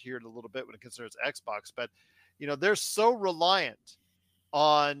Blizzard here in a little bit when it concerns Xbox, but they're so reliant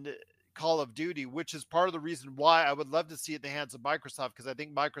on Call of Duty, which is part of the reason why I would love to see it in the hands of Microsoft, because I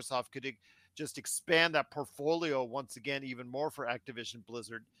think Microsoft could just expand that portfolio once again even more for Activision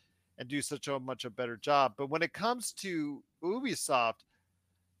Blizzard and do such a much a better job. But when it comes to Ubisoft,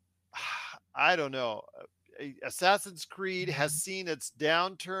 I don't know. Assassin's Creed has seen its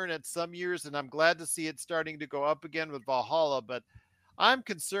downturn at some years, and I'm glad to see it starting to go up again with Valhalla. But I'm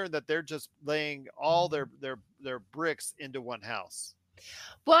concerned that they're just laying all their bricks into one house.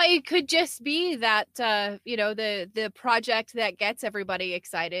 Well, it could just be that the project that gets everybody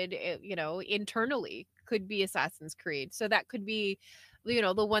excited, internally, could be Assassin's Creed. So that could be,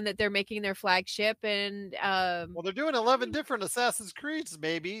 the one that they're making their flagship, and Well, they're doing 11 different Assassin's Creeds,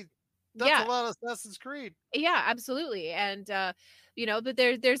 maybe. That's a yeah, lot of Assassin's Creed. yeah, absolutely, and but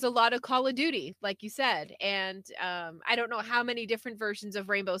there's a lot of Call of Duty, like you said, and I don't know how many different versions of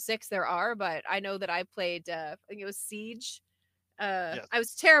Rainbow Six there are, but I know that I played, I think it was Siege. Yes. I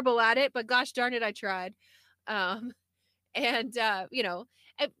was terrible at it, but gosh darn it, I tried. Um, and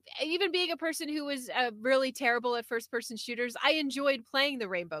e- even being a person who was really terrible at first person shooters, I enjoyed playing the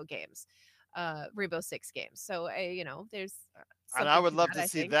Rainbow games, Rainbow Six games. So there's And I something would to love that, to I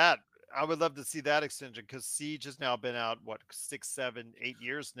see think. that. I would love to see that extension, because Siege has now been out, what, 6, 7, 8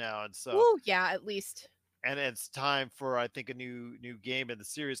 years now. And so, Woo, yeah, at least. and it's time for, I think, a new game in the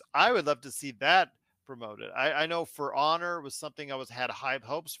series. I would love to see that promoted. I know For Honor was something I had high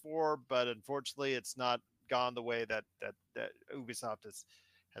hopes for, but unfortunately it's not gone the way that Ubisoft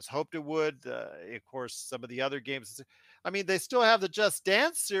has hoped it would. Of course, some of the other games, I mean, they still have the Just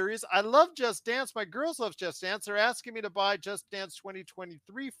Dance series. I love Just Dance. My girls love Just Dance. They're asking me to buy Just Dance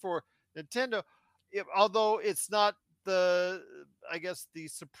 2023 for Nintendo. Although it's not the, I guess, the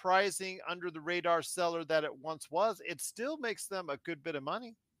surprising under the radar seller that it once was, it still makes them a good bit of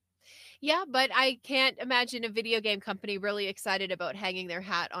money. Yeah, but I can't imagine a video game company really excited about hanging their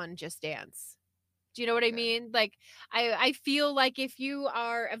hat on Just Dance. Do you know what I Okay. mean? Like, I feel like if you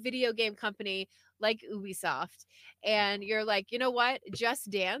are a video game company like Ubisoft and you're like, you know what, Just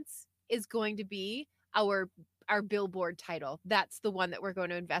Dance is going to be our billboard title. That's the one that we're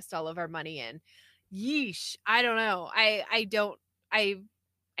going to invest all of our money in. Yeesh. I don't know. I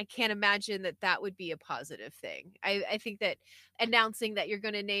I can't imagine that that would be a positive thing. I think that announcing that you're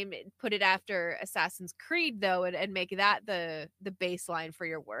going to name it, put it after Assassin's Creed though, and make that the baseline for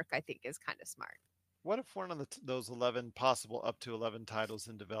your work, I think is kind of smart. What if one of those 11 possible up to 11 titles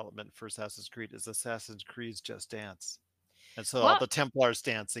in development for Assassin's Creed is Assassin's Creed's Just Dance? And so all Well, the Templars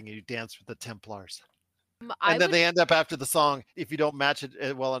dancing, and you dance with the Templars. I And then would, they end up after the song, if you don't match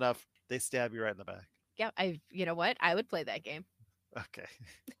it well enough, they stab you right in the back. yeah, you know what? I would play that game. Okay.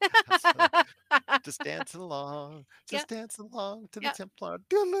 So, just dancing along, Yep, just dancing along to the yep, Templar.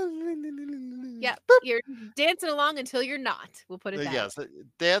 yep. You're dancing along until you're not. We'll put it that way. Yes,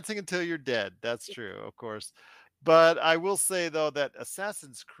 dancing until you're dead. That's true, of course. But I will say though that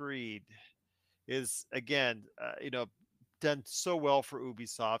Assassin's Creed is again, done so well for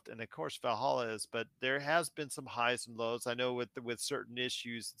Ubisoft, and of course Valhalla is. But there has been some highs and lows. I know with certain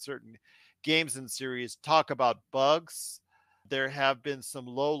issues, certain games and series talk about bugs. There have been some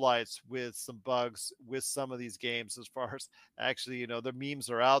lowlights with some bugs with some of these games. As far as actually, the memes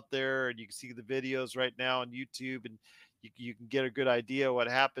are out there, and you can see the videos right now on YouTube, and you can get a good idea what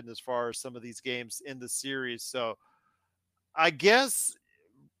happened as far as some of these games in the series. So I guess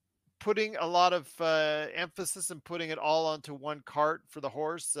putting a lot of emphasis and putting it all onto one cart for the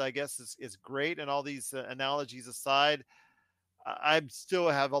horse, I guess, is great. And all these analogies aside, I still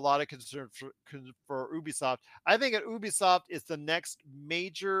have a lot of concern for Ubisoft. I think at Ubisoft is the next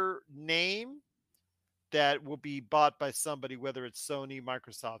major name that will be bought by somebody, whether it's Sony,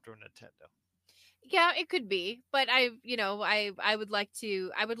 Microsoft, or Nintendo. Yeah, it could be, but I would like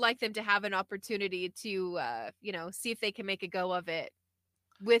them to have an opportunity to see if they can make a go of it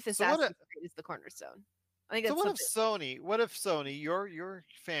with So what? Assassin's Creed as the cornerstone. I think So that's what if something. Sony? What if Sony? Your Yeah.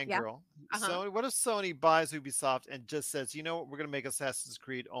 fangirl. Uh-huh. Sony. What if Sony buys Ubisoft and just says, you know what, we're going to make Assassin's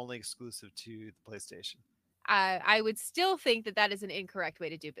Creed only exclusive to the PlayStation? I would still think that that is an incorrect way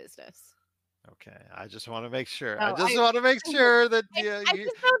to do business. Okay, I just want to make sure. I No, just want to make sure that I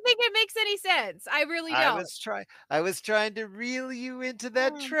just don't think it makes any sense. I really don't. I was trying to reel you into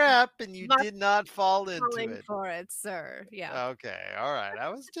that Mm, trap, and you Not did not fall into falling it. for it, sir. Yeah. Okay, all right. I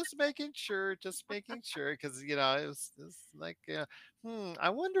was just making sure, because it was like, I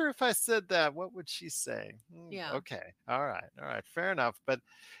wonder if I said that, what would she say? Yeah. Okay, all right, fair enough. But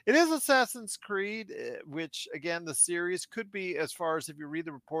it is Assassin's Creed, which again, the series could be, as far as if you read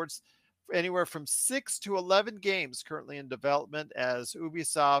the reports, anywhere from 6 to 11 games currently in development, as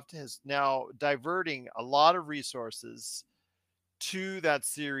Ubisoft is now diverting a lot of resources to that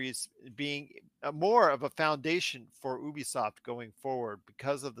series, being more of a foundation for Ubisoft going forward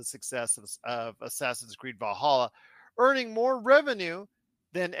because of the success of Assassin's Creed Valhalla, earning more revenue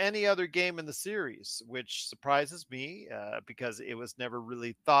than any other game in the series, which surprises me because it was never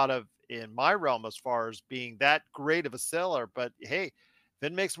really thought of in my realm as far as being that great of a seller. But hey, if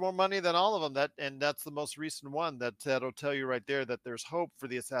it makes more money than all of them, that's the most recent one, that'll tell you right there that there's hope for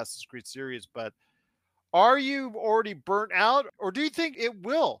the Assassin's Creed series. But are you already burnt out, or do you think it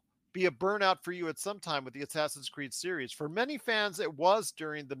will be a burnout for you at some time with the Assassin's Creed series? For many fans, it was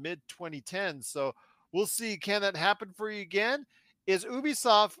during the mid 2010s. So we'll see. Can that happen for you again? Is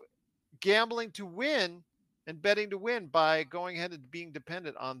Ubisoft gambling to win and betting to win by going ahead and being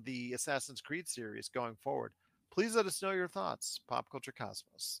dependent on the Assassin's Creed series going forward? Please let us know your thoughts.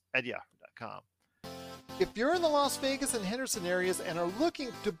 popculturecosmos@yahoo.com. If you're in the Las Vegas and Henderson areas and are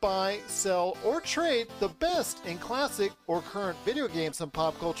looking to buy, sell, or trade the best in classic or current video games and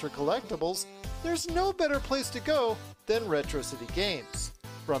pop culture collectibles, there's no better place to go than Retro City Games.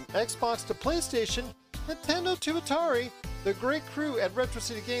 From Xbox to PlayStation, Nintendo to Atari, the great crew at Retro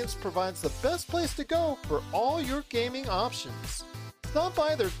City Games provides the best place to go for all your gaming options. Stop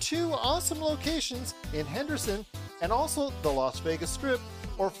by their 2 awesome locations in Henderson and also the Las Vegas Strip,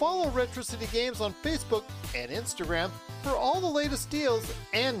 or follow Retro City Games on Facebook and Instagram for all the latest deals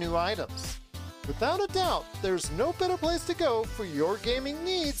and new items. Without a doubt, there's no better place to go for your gaming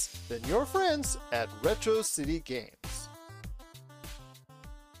needs than your friends at Retro City Games.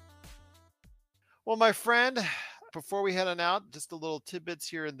 Well, my friend, before we head on out, just a little tidbits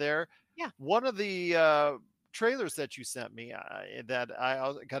here and there. Yeah. One of the trailers that you sent me that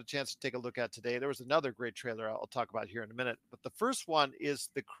got a chance to take a look at today. There was another great trailer I'll talk about here in a minute, but the first one is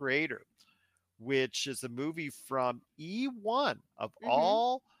The Creator, which is a movie from E1 of Mm-hmm.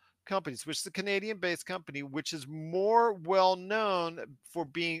 all companies, which is a Canadian-based company, which is more well known for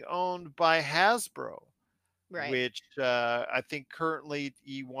being owned by Hasbro, Right. which I think currently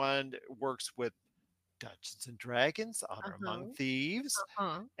E1 works with Dungeons and Dragons, Honor Among Uh-huh. Thieves,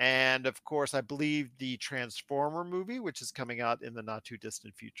 Uh-huh. and of course, I believe the Transformer movie, which is coming out in the not too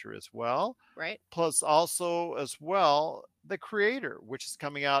distant future as well. Right. Plus, also as well, The Creator, which is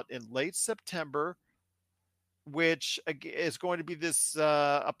coming out in late September, which is going to be this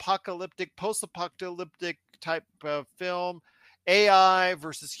apocalyptic, post-apocalyptic type of film. AI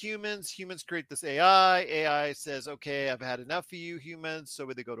versus humans. Humans create this AI. AI says, "Okay, I've had enough of you humans," so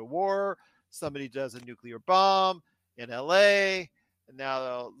they go to war. Somebody does a nuclear bomb in LA. And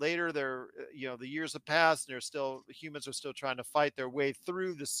now later, the years have passed, and humans are still trying to fight their way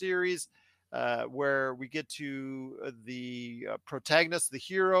through the series, where we get to the protagonist, the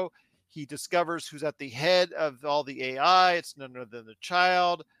hero. He discovers who's at the head of all the AI. It's none other than the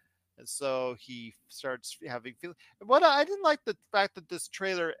child. And so he starts having feelings. What I didn't like the fact that this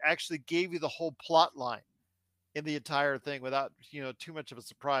trailer actually gave you the whole plot line in the entire thing without, too much of a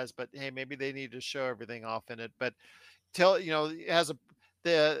surprise. But hey, maybe they need to show everything off in it. But it has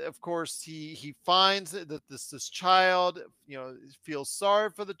of course he finds that this child, feels sorry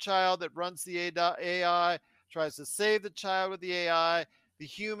for the child that runs the AI, tries to save the child with the AI. The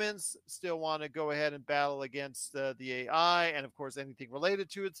humans still want to go ahead and battle against the AI, and of course anything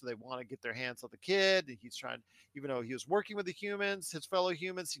related to it, so they want to get their hands on the kid. And he's trying, even though he was working with the humans, his fellow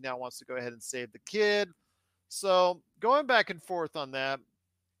humans, he now wants to go ahead and save the kid. So going back and forth on that,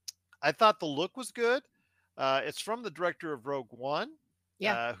 I thought the look was good. It's from the director of Rogue One,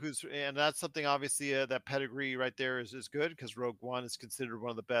 Yeah. and that's something obviously that pedigree right there is good, because Rogue One is considered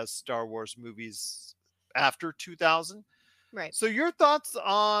one of the best Star Wars movies after 2000. Right. So your thoughts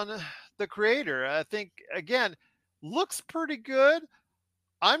on The Creator? I think again, looks pretty good.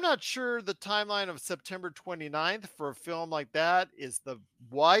 I'm not sure the timeline of September 29th for a film like that is the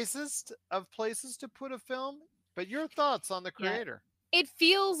wisest of places to put a film. But your thoughts on The Yeah. Creator? It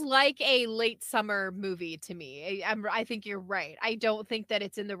feels like a late summer movie to me. I think you're right. I don't think that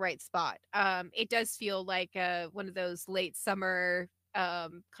it's in the right spot. It does feel like one of those late summer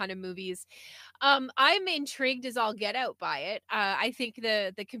kind of movies. I'm intrigued as all get out by it. I think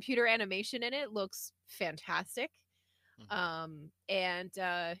the computer animation in it looks fantastic. Mhm. And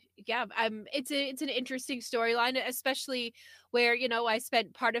yeah, it's an interesting storyline, especially where I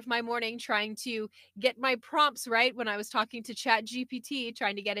spent part of my morning trying to get my prompts right when I was talking to Chat GPT,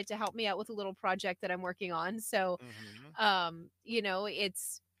 trying to get it to help me out with a little project that I'm working on. So Mhm.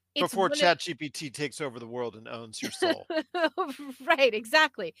 it's Before one of ChatGPT takes over the world and owns your soul. right,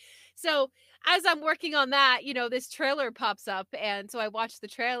 exactly. So as I'm working on that, this trailer pops up, and so I watched the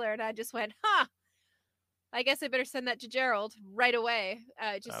trailer and I just went, huh, I guess I better send that to Gerald right away.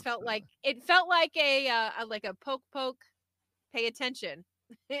 It just felt like Absolutely. a poke poke, pay attention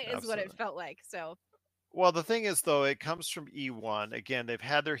is what it Absolutely. felt like. So Well, the thing is, though, it comes from E1. Again, they've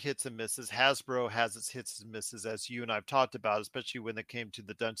had their hits and misses. Hasbro has its hits and misses, as you and I've talked about, especially when it came to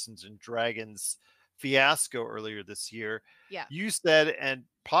the Dungeons and Dragons fiasco earlier this year. yeah, You said, and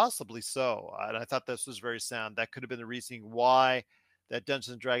possibly so, and I thought this was very sound. That could have been the reasoning why that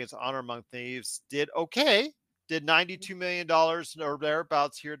Dungeons and Dragons Honor Among Thieves did okay, did $92 million or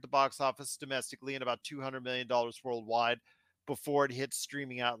thereabouts here at the box office domestically, and about $200 million worldwide before it hit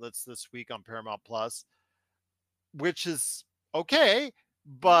streaming outlets this week on Paramount Plus, which is okay,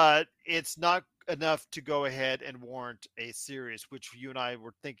 mhm, but it's not enough to go ahead and warrant a series, which you and I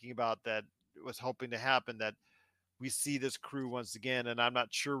were thinking about, that was hoping to happen, that we see this crew once again. And I'm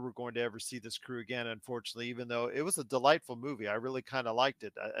not sure we're going to ever see this crew again, unfortunately, even though it was a delightful movie. I really kind of liked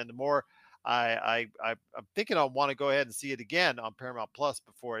it. And the more I'm thinking I want to go ahead and see it again on Paramount Plus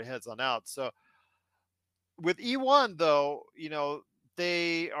before it heads on out. So with E1 though,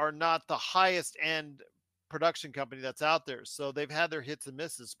 they are not the highest end production company that's out there. So they've had their hits and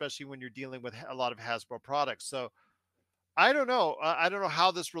misses, especially when you're dealing with a lot of Hasbro products. So I don't know. I don't know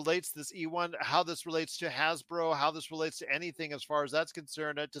how this relates, this E1, how this relates to Hasbro, how this relates to anything as far as that's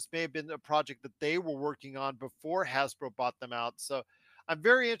concerned. It just may have been a project that they were working on before Hasbro bought them out. So I'm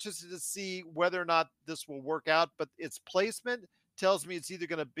very interested to see whether or not this will work out. But its placement tells me it's either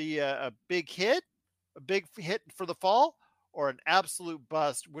going to be a big hit, a big hit for the fall, or an absolute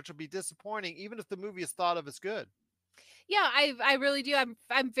bust, which will be disappointing, even if the movie is thought of as good. Yeah, I really do.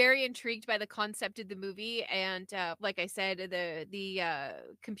 I'm very intrigued by the concept of the movie, and like I said, the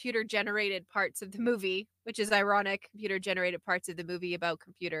computer generated parts of the movie, which is ironic. Computer generated parts of the movie about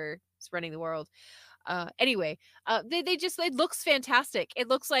computers running the world. Anyway, they just it looks fantastic. It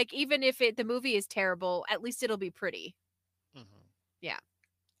looks like even if the movie is terrible, at least it'll be pretty. Mhm. Yeah,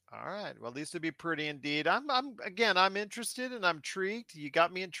 All right. Well, these would be pretty indeed. I'm again, I'm interested and I'm intrigued. You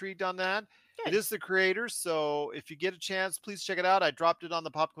got me intrigued on that. It good. is the creators, so if you get a chance, please check it out. I dropped it on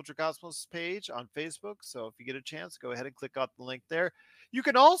the Pop Culture Cosmos page on Facebook. So if you get a chance, go ahead and click on the link there. You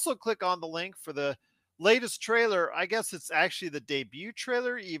can also click on the link for the latest trailer. I guess it's actually the debut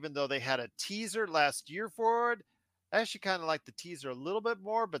trailer, even though they had a teaser last year for it. I actually kind of like the teaser a little bit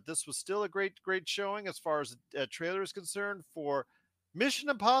more, but this was still a great showing as far as a trailer is concerned for Mission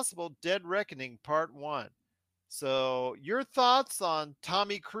Impossible Dead Reckoning Part 1. So, your thoughts on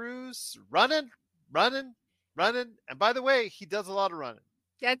Tommy Cruise running, running? And by the way, he does a lot of running.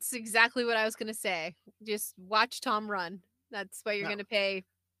 That's exactly what I was gonna say. Just watch Tom run. That's why you're Now, gonna pay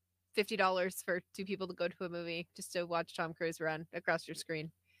 $50 for two people to go to a movie just to watch Tom Cruise run across your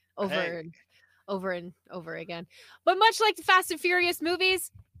screen over hey, and over and over again. But much like the Fast and Furious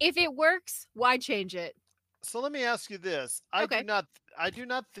movies, if it works, why change it? so let me ask you this. Okay. I do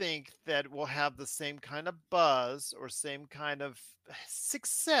not think that we'll have the same kind of buzz or same kind of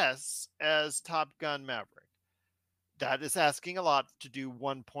success as Top Gun Maverick. That is asking a lot to do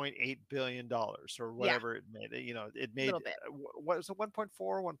 1.8 billion dollars or Yeah, whatever it made. You know, it a made little bit. what is it,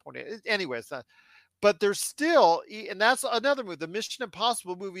 1.4, 1.8. Anyways, but there's still, and that's another movie, the Mission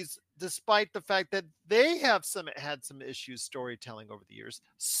Impossible movies, despite the fact that they have had some issues storytelling over the years.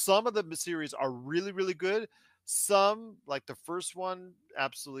 Some of the series are really good. Some, like the first one,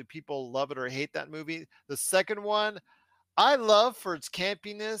 absolutely people love it or hate that movie. The second one, I love for its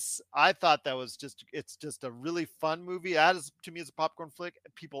campiness. I thought that was it's just a really fun movie. That is, to me, as a popcorn flick.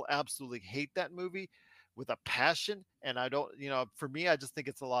 People absolutely hate that movie with a passion. And I don't, for me, I just think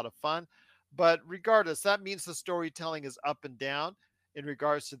it's a lot of fun. But regardless, that means the storytelling is up and down in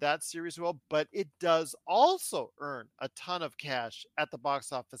regards to that series. Well, but it does also earn a ton of cash at the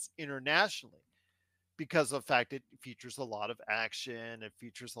box office internationally because of the fact it features a lot of action, it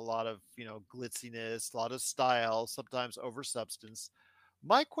features a lot of, glitziness, a lot of style, sometimes over substance.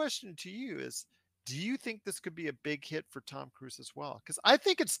 My question to you is, do you think this could be a big hit for Tom Cruise as well? Because I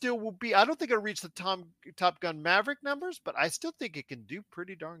think it still will be. I don't think it'll reach the Top Gun Maverick numbers, but I still think it can do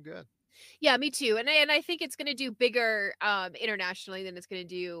pretty darn good. Yeah, me too. And I think it's gonna do bigger internationally than it's gonna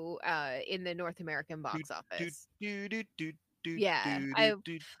do in the North American Do box do office. do do do do Yeah. do do I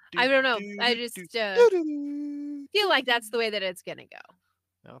do I do don't know. I do do just do do feel like do. that's the way that it's gonna go.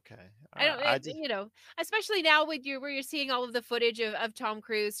 Okay, all I right. don't, I just especially now with where you're seeing all of the footage of Tom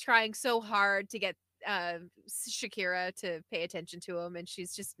Cruise trying so hard to get uh, Shakira to pay attention to him, and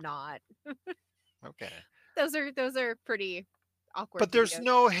she's just not. okay. Those are pretty awkward But there's videos.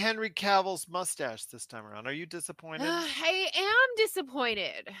 no Henry Cavill's mustache this time around. Are you disappointed? I am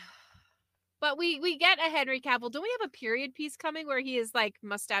disappointed, but we get a Henry Cavill. Don't we have a period piece coming where he is like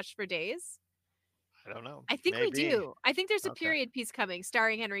mustache for days? I don't know. I think we Maybe. do. I think there's a Okay. period piece coming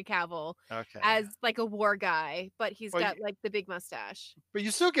starring Henry Cavill Okay. as like a war guy, but he's Well, got like the big mustache. but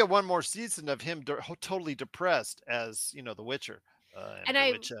you still get one more season of him totally depressed as, the Witcher. I am And the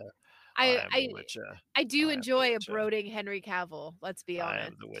I Witcher. I I am the I Witcher. I do I am the enjoy a Witcher. brooding Henry Cavill, let's be I honest.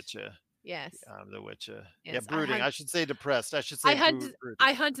 am the Witcher. Yes. I'm the Witcher. Yeah, Yes. brooding. I should say depressed. I should I say hunt brooding.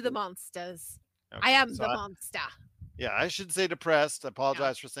 I hunt the monsters. I Okay. am So the monster. yeah, I should say depressed. I Yeah.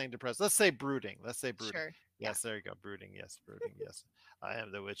 apologize for saying depressed. Let's say brooding. Let's say brooding. Sure. Yeah. Yes, there you go. Brooding. Yes, brooding. Yes. I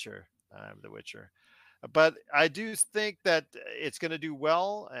am the Witcher. I am the Witcher. But I do think that it's going to do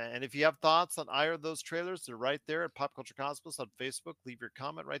well. And if you have thoughts on either of those trailers, they're right there at Pop Culture Cosmos on Facebook. Leave your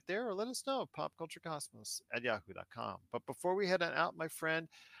comment right there or let us know, popculturecosmos at yahoo.com. But before we head on out, my friend,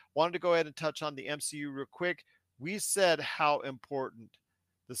 wanted to go ahead and touch on the MCU real quick. We said how important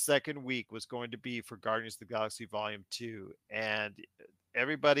the second week was going to be for Guardians of the Galaxy Volume 2. And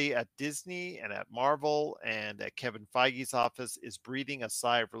everybody at Disney and at Marvel and at Kevin Feige's office is breathing a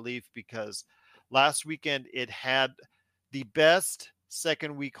sigh of relief because last weekend it had the best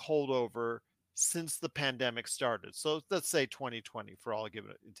second week holdover since the pandemic started. So let's say 2020 for all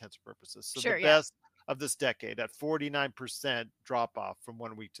given intents and purposes. So the Sure, yeah. best of this decade at 49% drop off from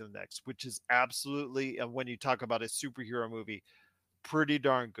one week to the next, which is absolutely, when you talk about a superhero movie, pretty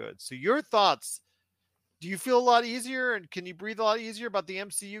darn good. So your thoughts, do you feel a lot easier and can you breathe a lot easier about the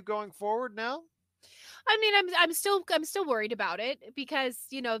MCU going forward now? I mean, I'm still worried about it because,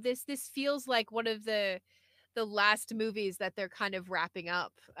 this feels like one of the last movies that they're kind of wrapping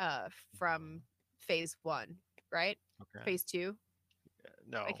up from phase 1, right? Okay. Phase 2. I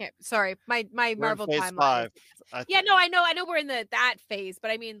No, can't. Sorry, my we're in Marvel phase timeline is. 5. I Yeah, think no, I know we're in that phase,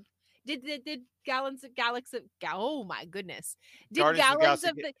 but I mean, did gallons of galaxy? Oh my goodness! Did Guardians of the gallons Galaxy.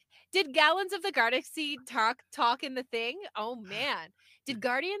 of the did gallons of the galaxy talk in the thing? Oh man! Did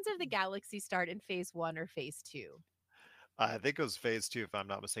Guardians of the Galaxy start in phase 1 or phase 2? I think it was phase 2, if I'm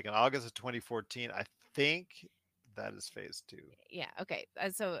not mistaken. August of 2014. I think that is phase 2. Yeah, okay.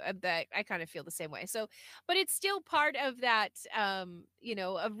 So that I kind of feel the same way. So, but it's still part of that,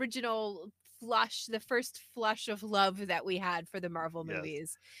 original flush, the first flush of love that we had for the Marvel Yes.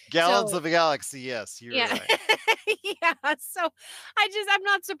 movies. Gallons So of the Galaxy. Yes, you're yeah. right. Yeah. So I'm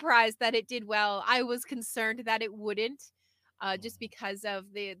not surprised that it did well. I was concerned that it wouldn't. Just Mhm. because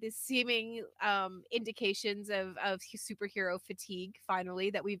of the seeming indications of superhero fatigue finally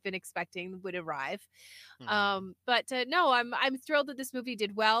that we've been expecting would arrive. Mhm. But no, I'm thrilled that this movie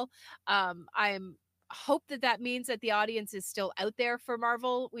did well. I'm hope that means that the audience is still out there for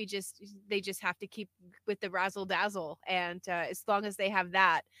Marvel. They just have to keep with the razzle dazzle, and as long as they have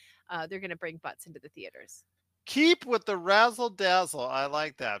that, they're gonna bring butts into the theaters. Keep with the razzle dazzle. I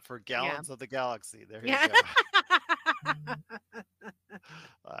like that for Yeah, Gallons of the Galaxy. There you yeah. go.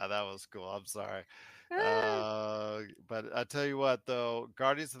 That was cool. I'm sorry. But I tell you what, though,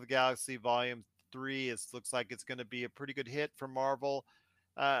 Guardians of the Galaxy Volume 3, it looks like it's going to be a pretty good hit for Marvel.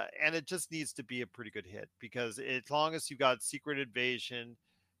 And it just needs to be a pretty good hit because as long as you got Secret Invasion,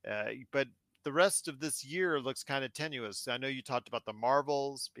 but the rest of this year looks kind of tenuous. I know you talked about the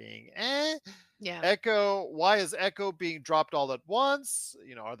Marvels being Yeah. Echo. Why is Echo being dropped all at once?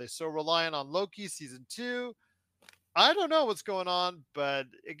 Are they so reliant on Loki season 2? I don't know what's going on, but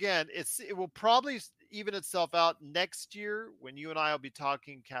again, it will probably even itself out next year when you and I will be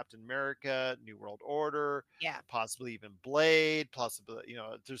talking Captain America, New World Order, Yeah. possibly even Blade, possibly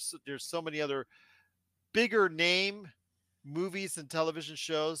there's so many other bigger name movies and television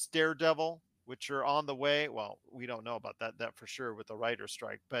shows, Daredevil, which are on the way. Well, we don't know about that for sure with the writer's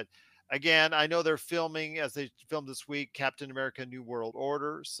strike, but again, I know they're filming as they filmed this week Captain America New World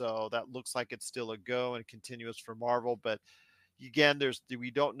Order, so that looks like it's still a go and continuous for Marvel, but again, we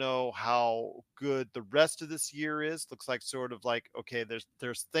don't know how good the rest of this year is. Looks like sort of like, okay,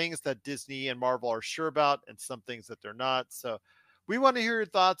 there's things that Disney and Marvel are sure about and some things that they're not. So we want to hear your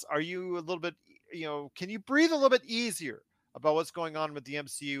thoughts. Are you a little bit, can you breathe a little bit easier about what's going on with the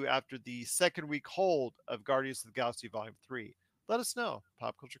MCU after the second week hold of Guardians of the Galaxy Volume 3? Let us know.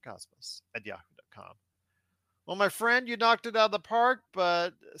 Popculturecosmos at yahoo.com. Well, my friend, you knocked it out of the park,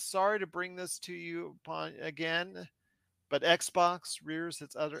 but sorry to bring this to you upon again, but Xbox rears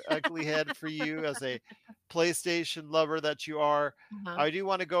its other ugly head for you as a PlayStation lover that you are. Uh-huh. I do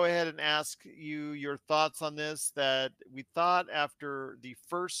want to go ahead and ask you your thoughts on this. That we thought after the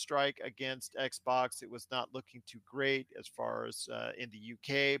first strike against Xbox, it was not looking too great as far as in the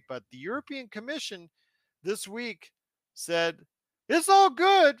UK, but the European Commission this week said it's all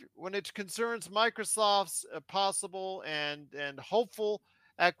good when it concerns Microsoft's possible and hopeful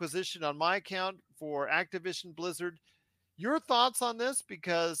acquisition on my account for Activision Blizzard. Your thoughts on this?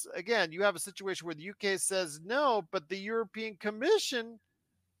 Because again, you have a situation where the UK says no, but the European Commission,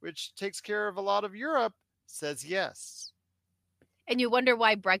 which takes care of a lot of Europe, says yes. And you wonder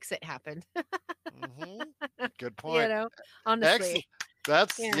why Brexit happened. Hmm. Good You point. know, honestly. Excellent.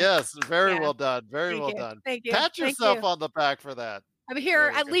 That's Yeah. yes, very Yeah. well done. Very Thank well you. done. Thank you. Pat Thank yourself you. on the back for that. I'm here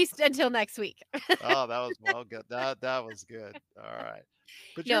There you at go. least until next week. Oh, that was well good. That was good. All right.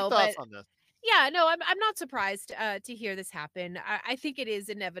 But your No, thoughts but on this? yeah, no, I'm not surprised to hear this happen. I think it is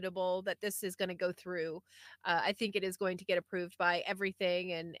inevitable that this is going to go through. I think it is going to get approved by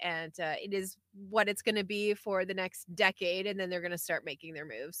everything, and it is what it's going to be for the next decade, and then they're going to start making their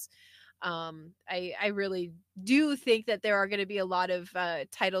moves. I really do think that there are going to be a lot of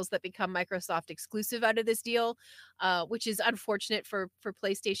titles that become Microsoft exclusive out of this deal, which is unfortunate for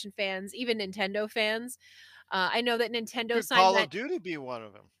PlayStation fans, even Nintendo fans. I know that Nintendo Could signed Call of that. Duty be one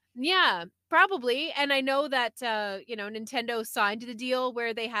of them? Yeah, probably. And I know that Nintendo signed the deal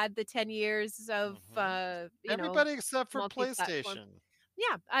where they had the 10 years of Hmm. Everybody except for multi-platform. PlayStation.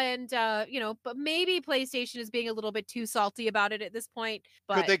 Yeah, and but maybe PlayStation is being a little bit too salty about it at this point,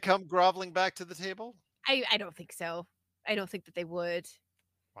 Could but they come groveling back to the table? I don't think so. I don't think that they would.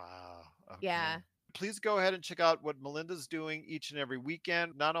 Wow. Okay. Yeah. Please go ahead and check out what Melinda's doing each and every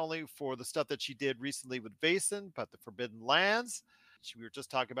weekend, not only for the stuff that she did recently with Vason, but the Forbidden Lands. We were just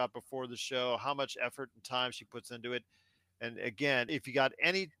talking about before the show how much effort and time she puts into it. And again, if you got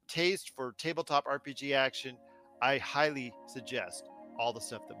any taste for tabletop RPG action, I highly suggest all the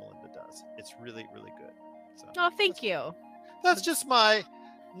stuff that Melinda does. It's really, really good. So Oh, that's, thank you. that's That's just my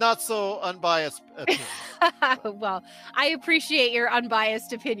not so unbiased opinion. Well, I appreciate your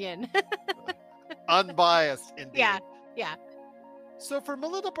unbiased opinion. Unbiased, indeed. Yeah, yeah. So for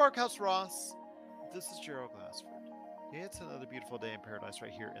Melinda Barkhouse Ross, this is Gerald Glassford. It's another beautiful day in paradise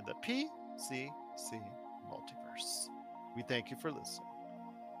right here in the PCC Multiverse. We thank you for listening.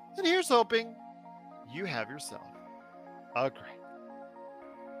 And here's hoping you have yourself a great